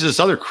then she watches this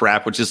other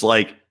crap, which is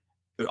like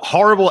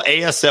horrible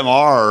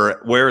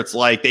ASMR, where it's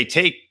like they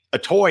take a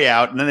toy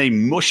out and then they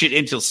mush it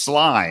into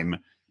slime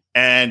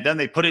and then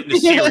they put it in the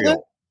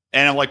cereal.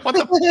 And I'm like, what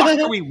the fuck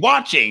are we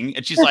watching?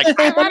 And she's like,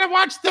 I want to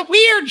watch the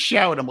weird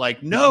show. And I'm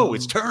like, no,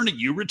 it's turning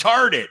you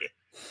retarded.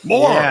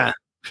 More. Yeah.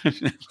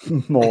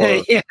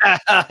 More. Yeah,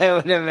 I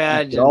would It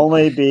imagine. can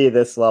only be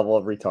this level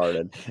of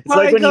retarded. It's Well,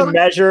 like when I you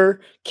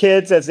measure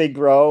kids as they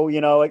grow,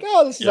 like,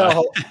 oh, this is Yeah.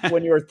 how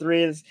when you were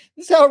 3, this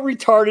is how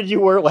retarded you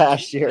were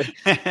last year.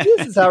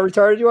 This is how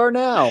retarded you are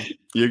now.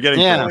 You're getting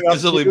Yeah.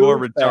 progressively more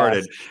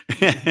retarded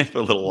for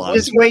a little while.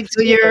 Just wait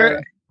till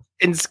you're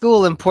in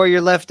school and pour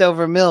your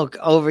leftover milk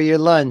over your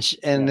lunch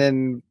and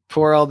then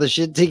pour all the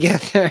shit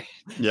together.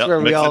 Yep, where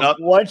we mix it all- up.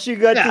 Once you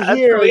get Yeah, to that's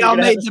here, where we you're all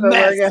gonna have made to the start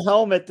wearing mess. a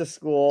helmet to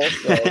school.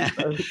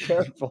 So be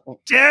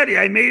careful. Daddy,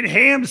 I made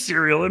ham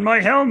cereal in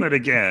my helmet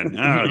again.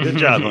 Oh, good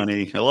job,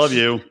 honey. I love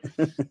you.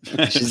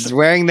 She's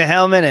wearing the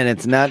helmet, and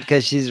it's not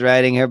because she's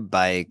riding her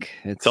bike.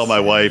 It's Tell my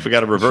wife we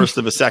got to reverse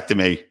the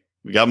vasectomy.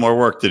 We got more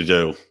work to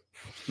do.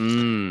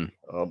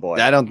 Oh boy,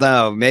 I don't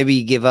know. Maybe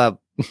you give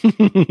up.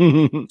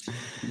 Maybe.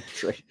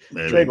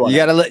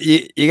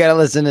 You gotta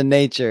listen to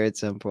nature at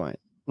some point.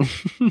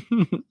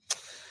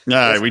 All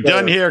right, we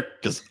done here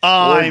because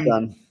I'm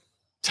done.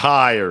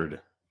 tired.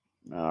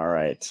 All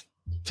right,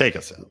 Take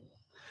us out.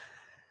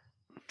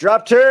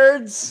 drop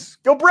turds,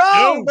 go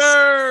Browns! Go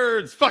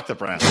Birds! Fuck the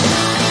Browns.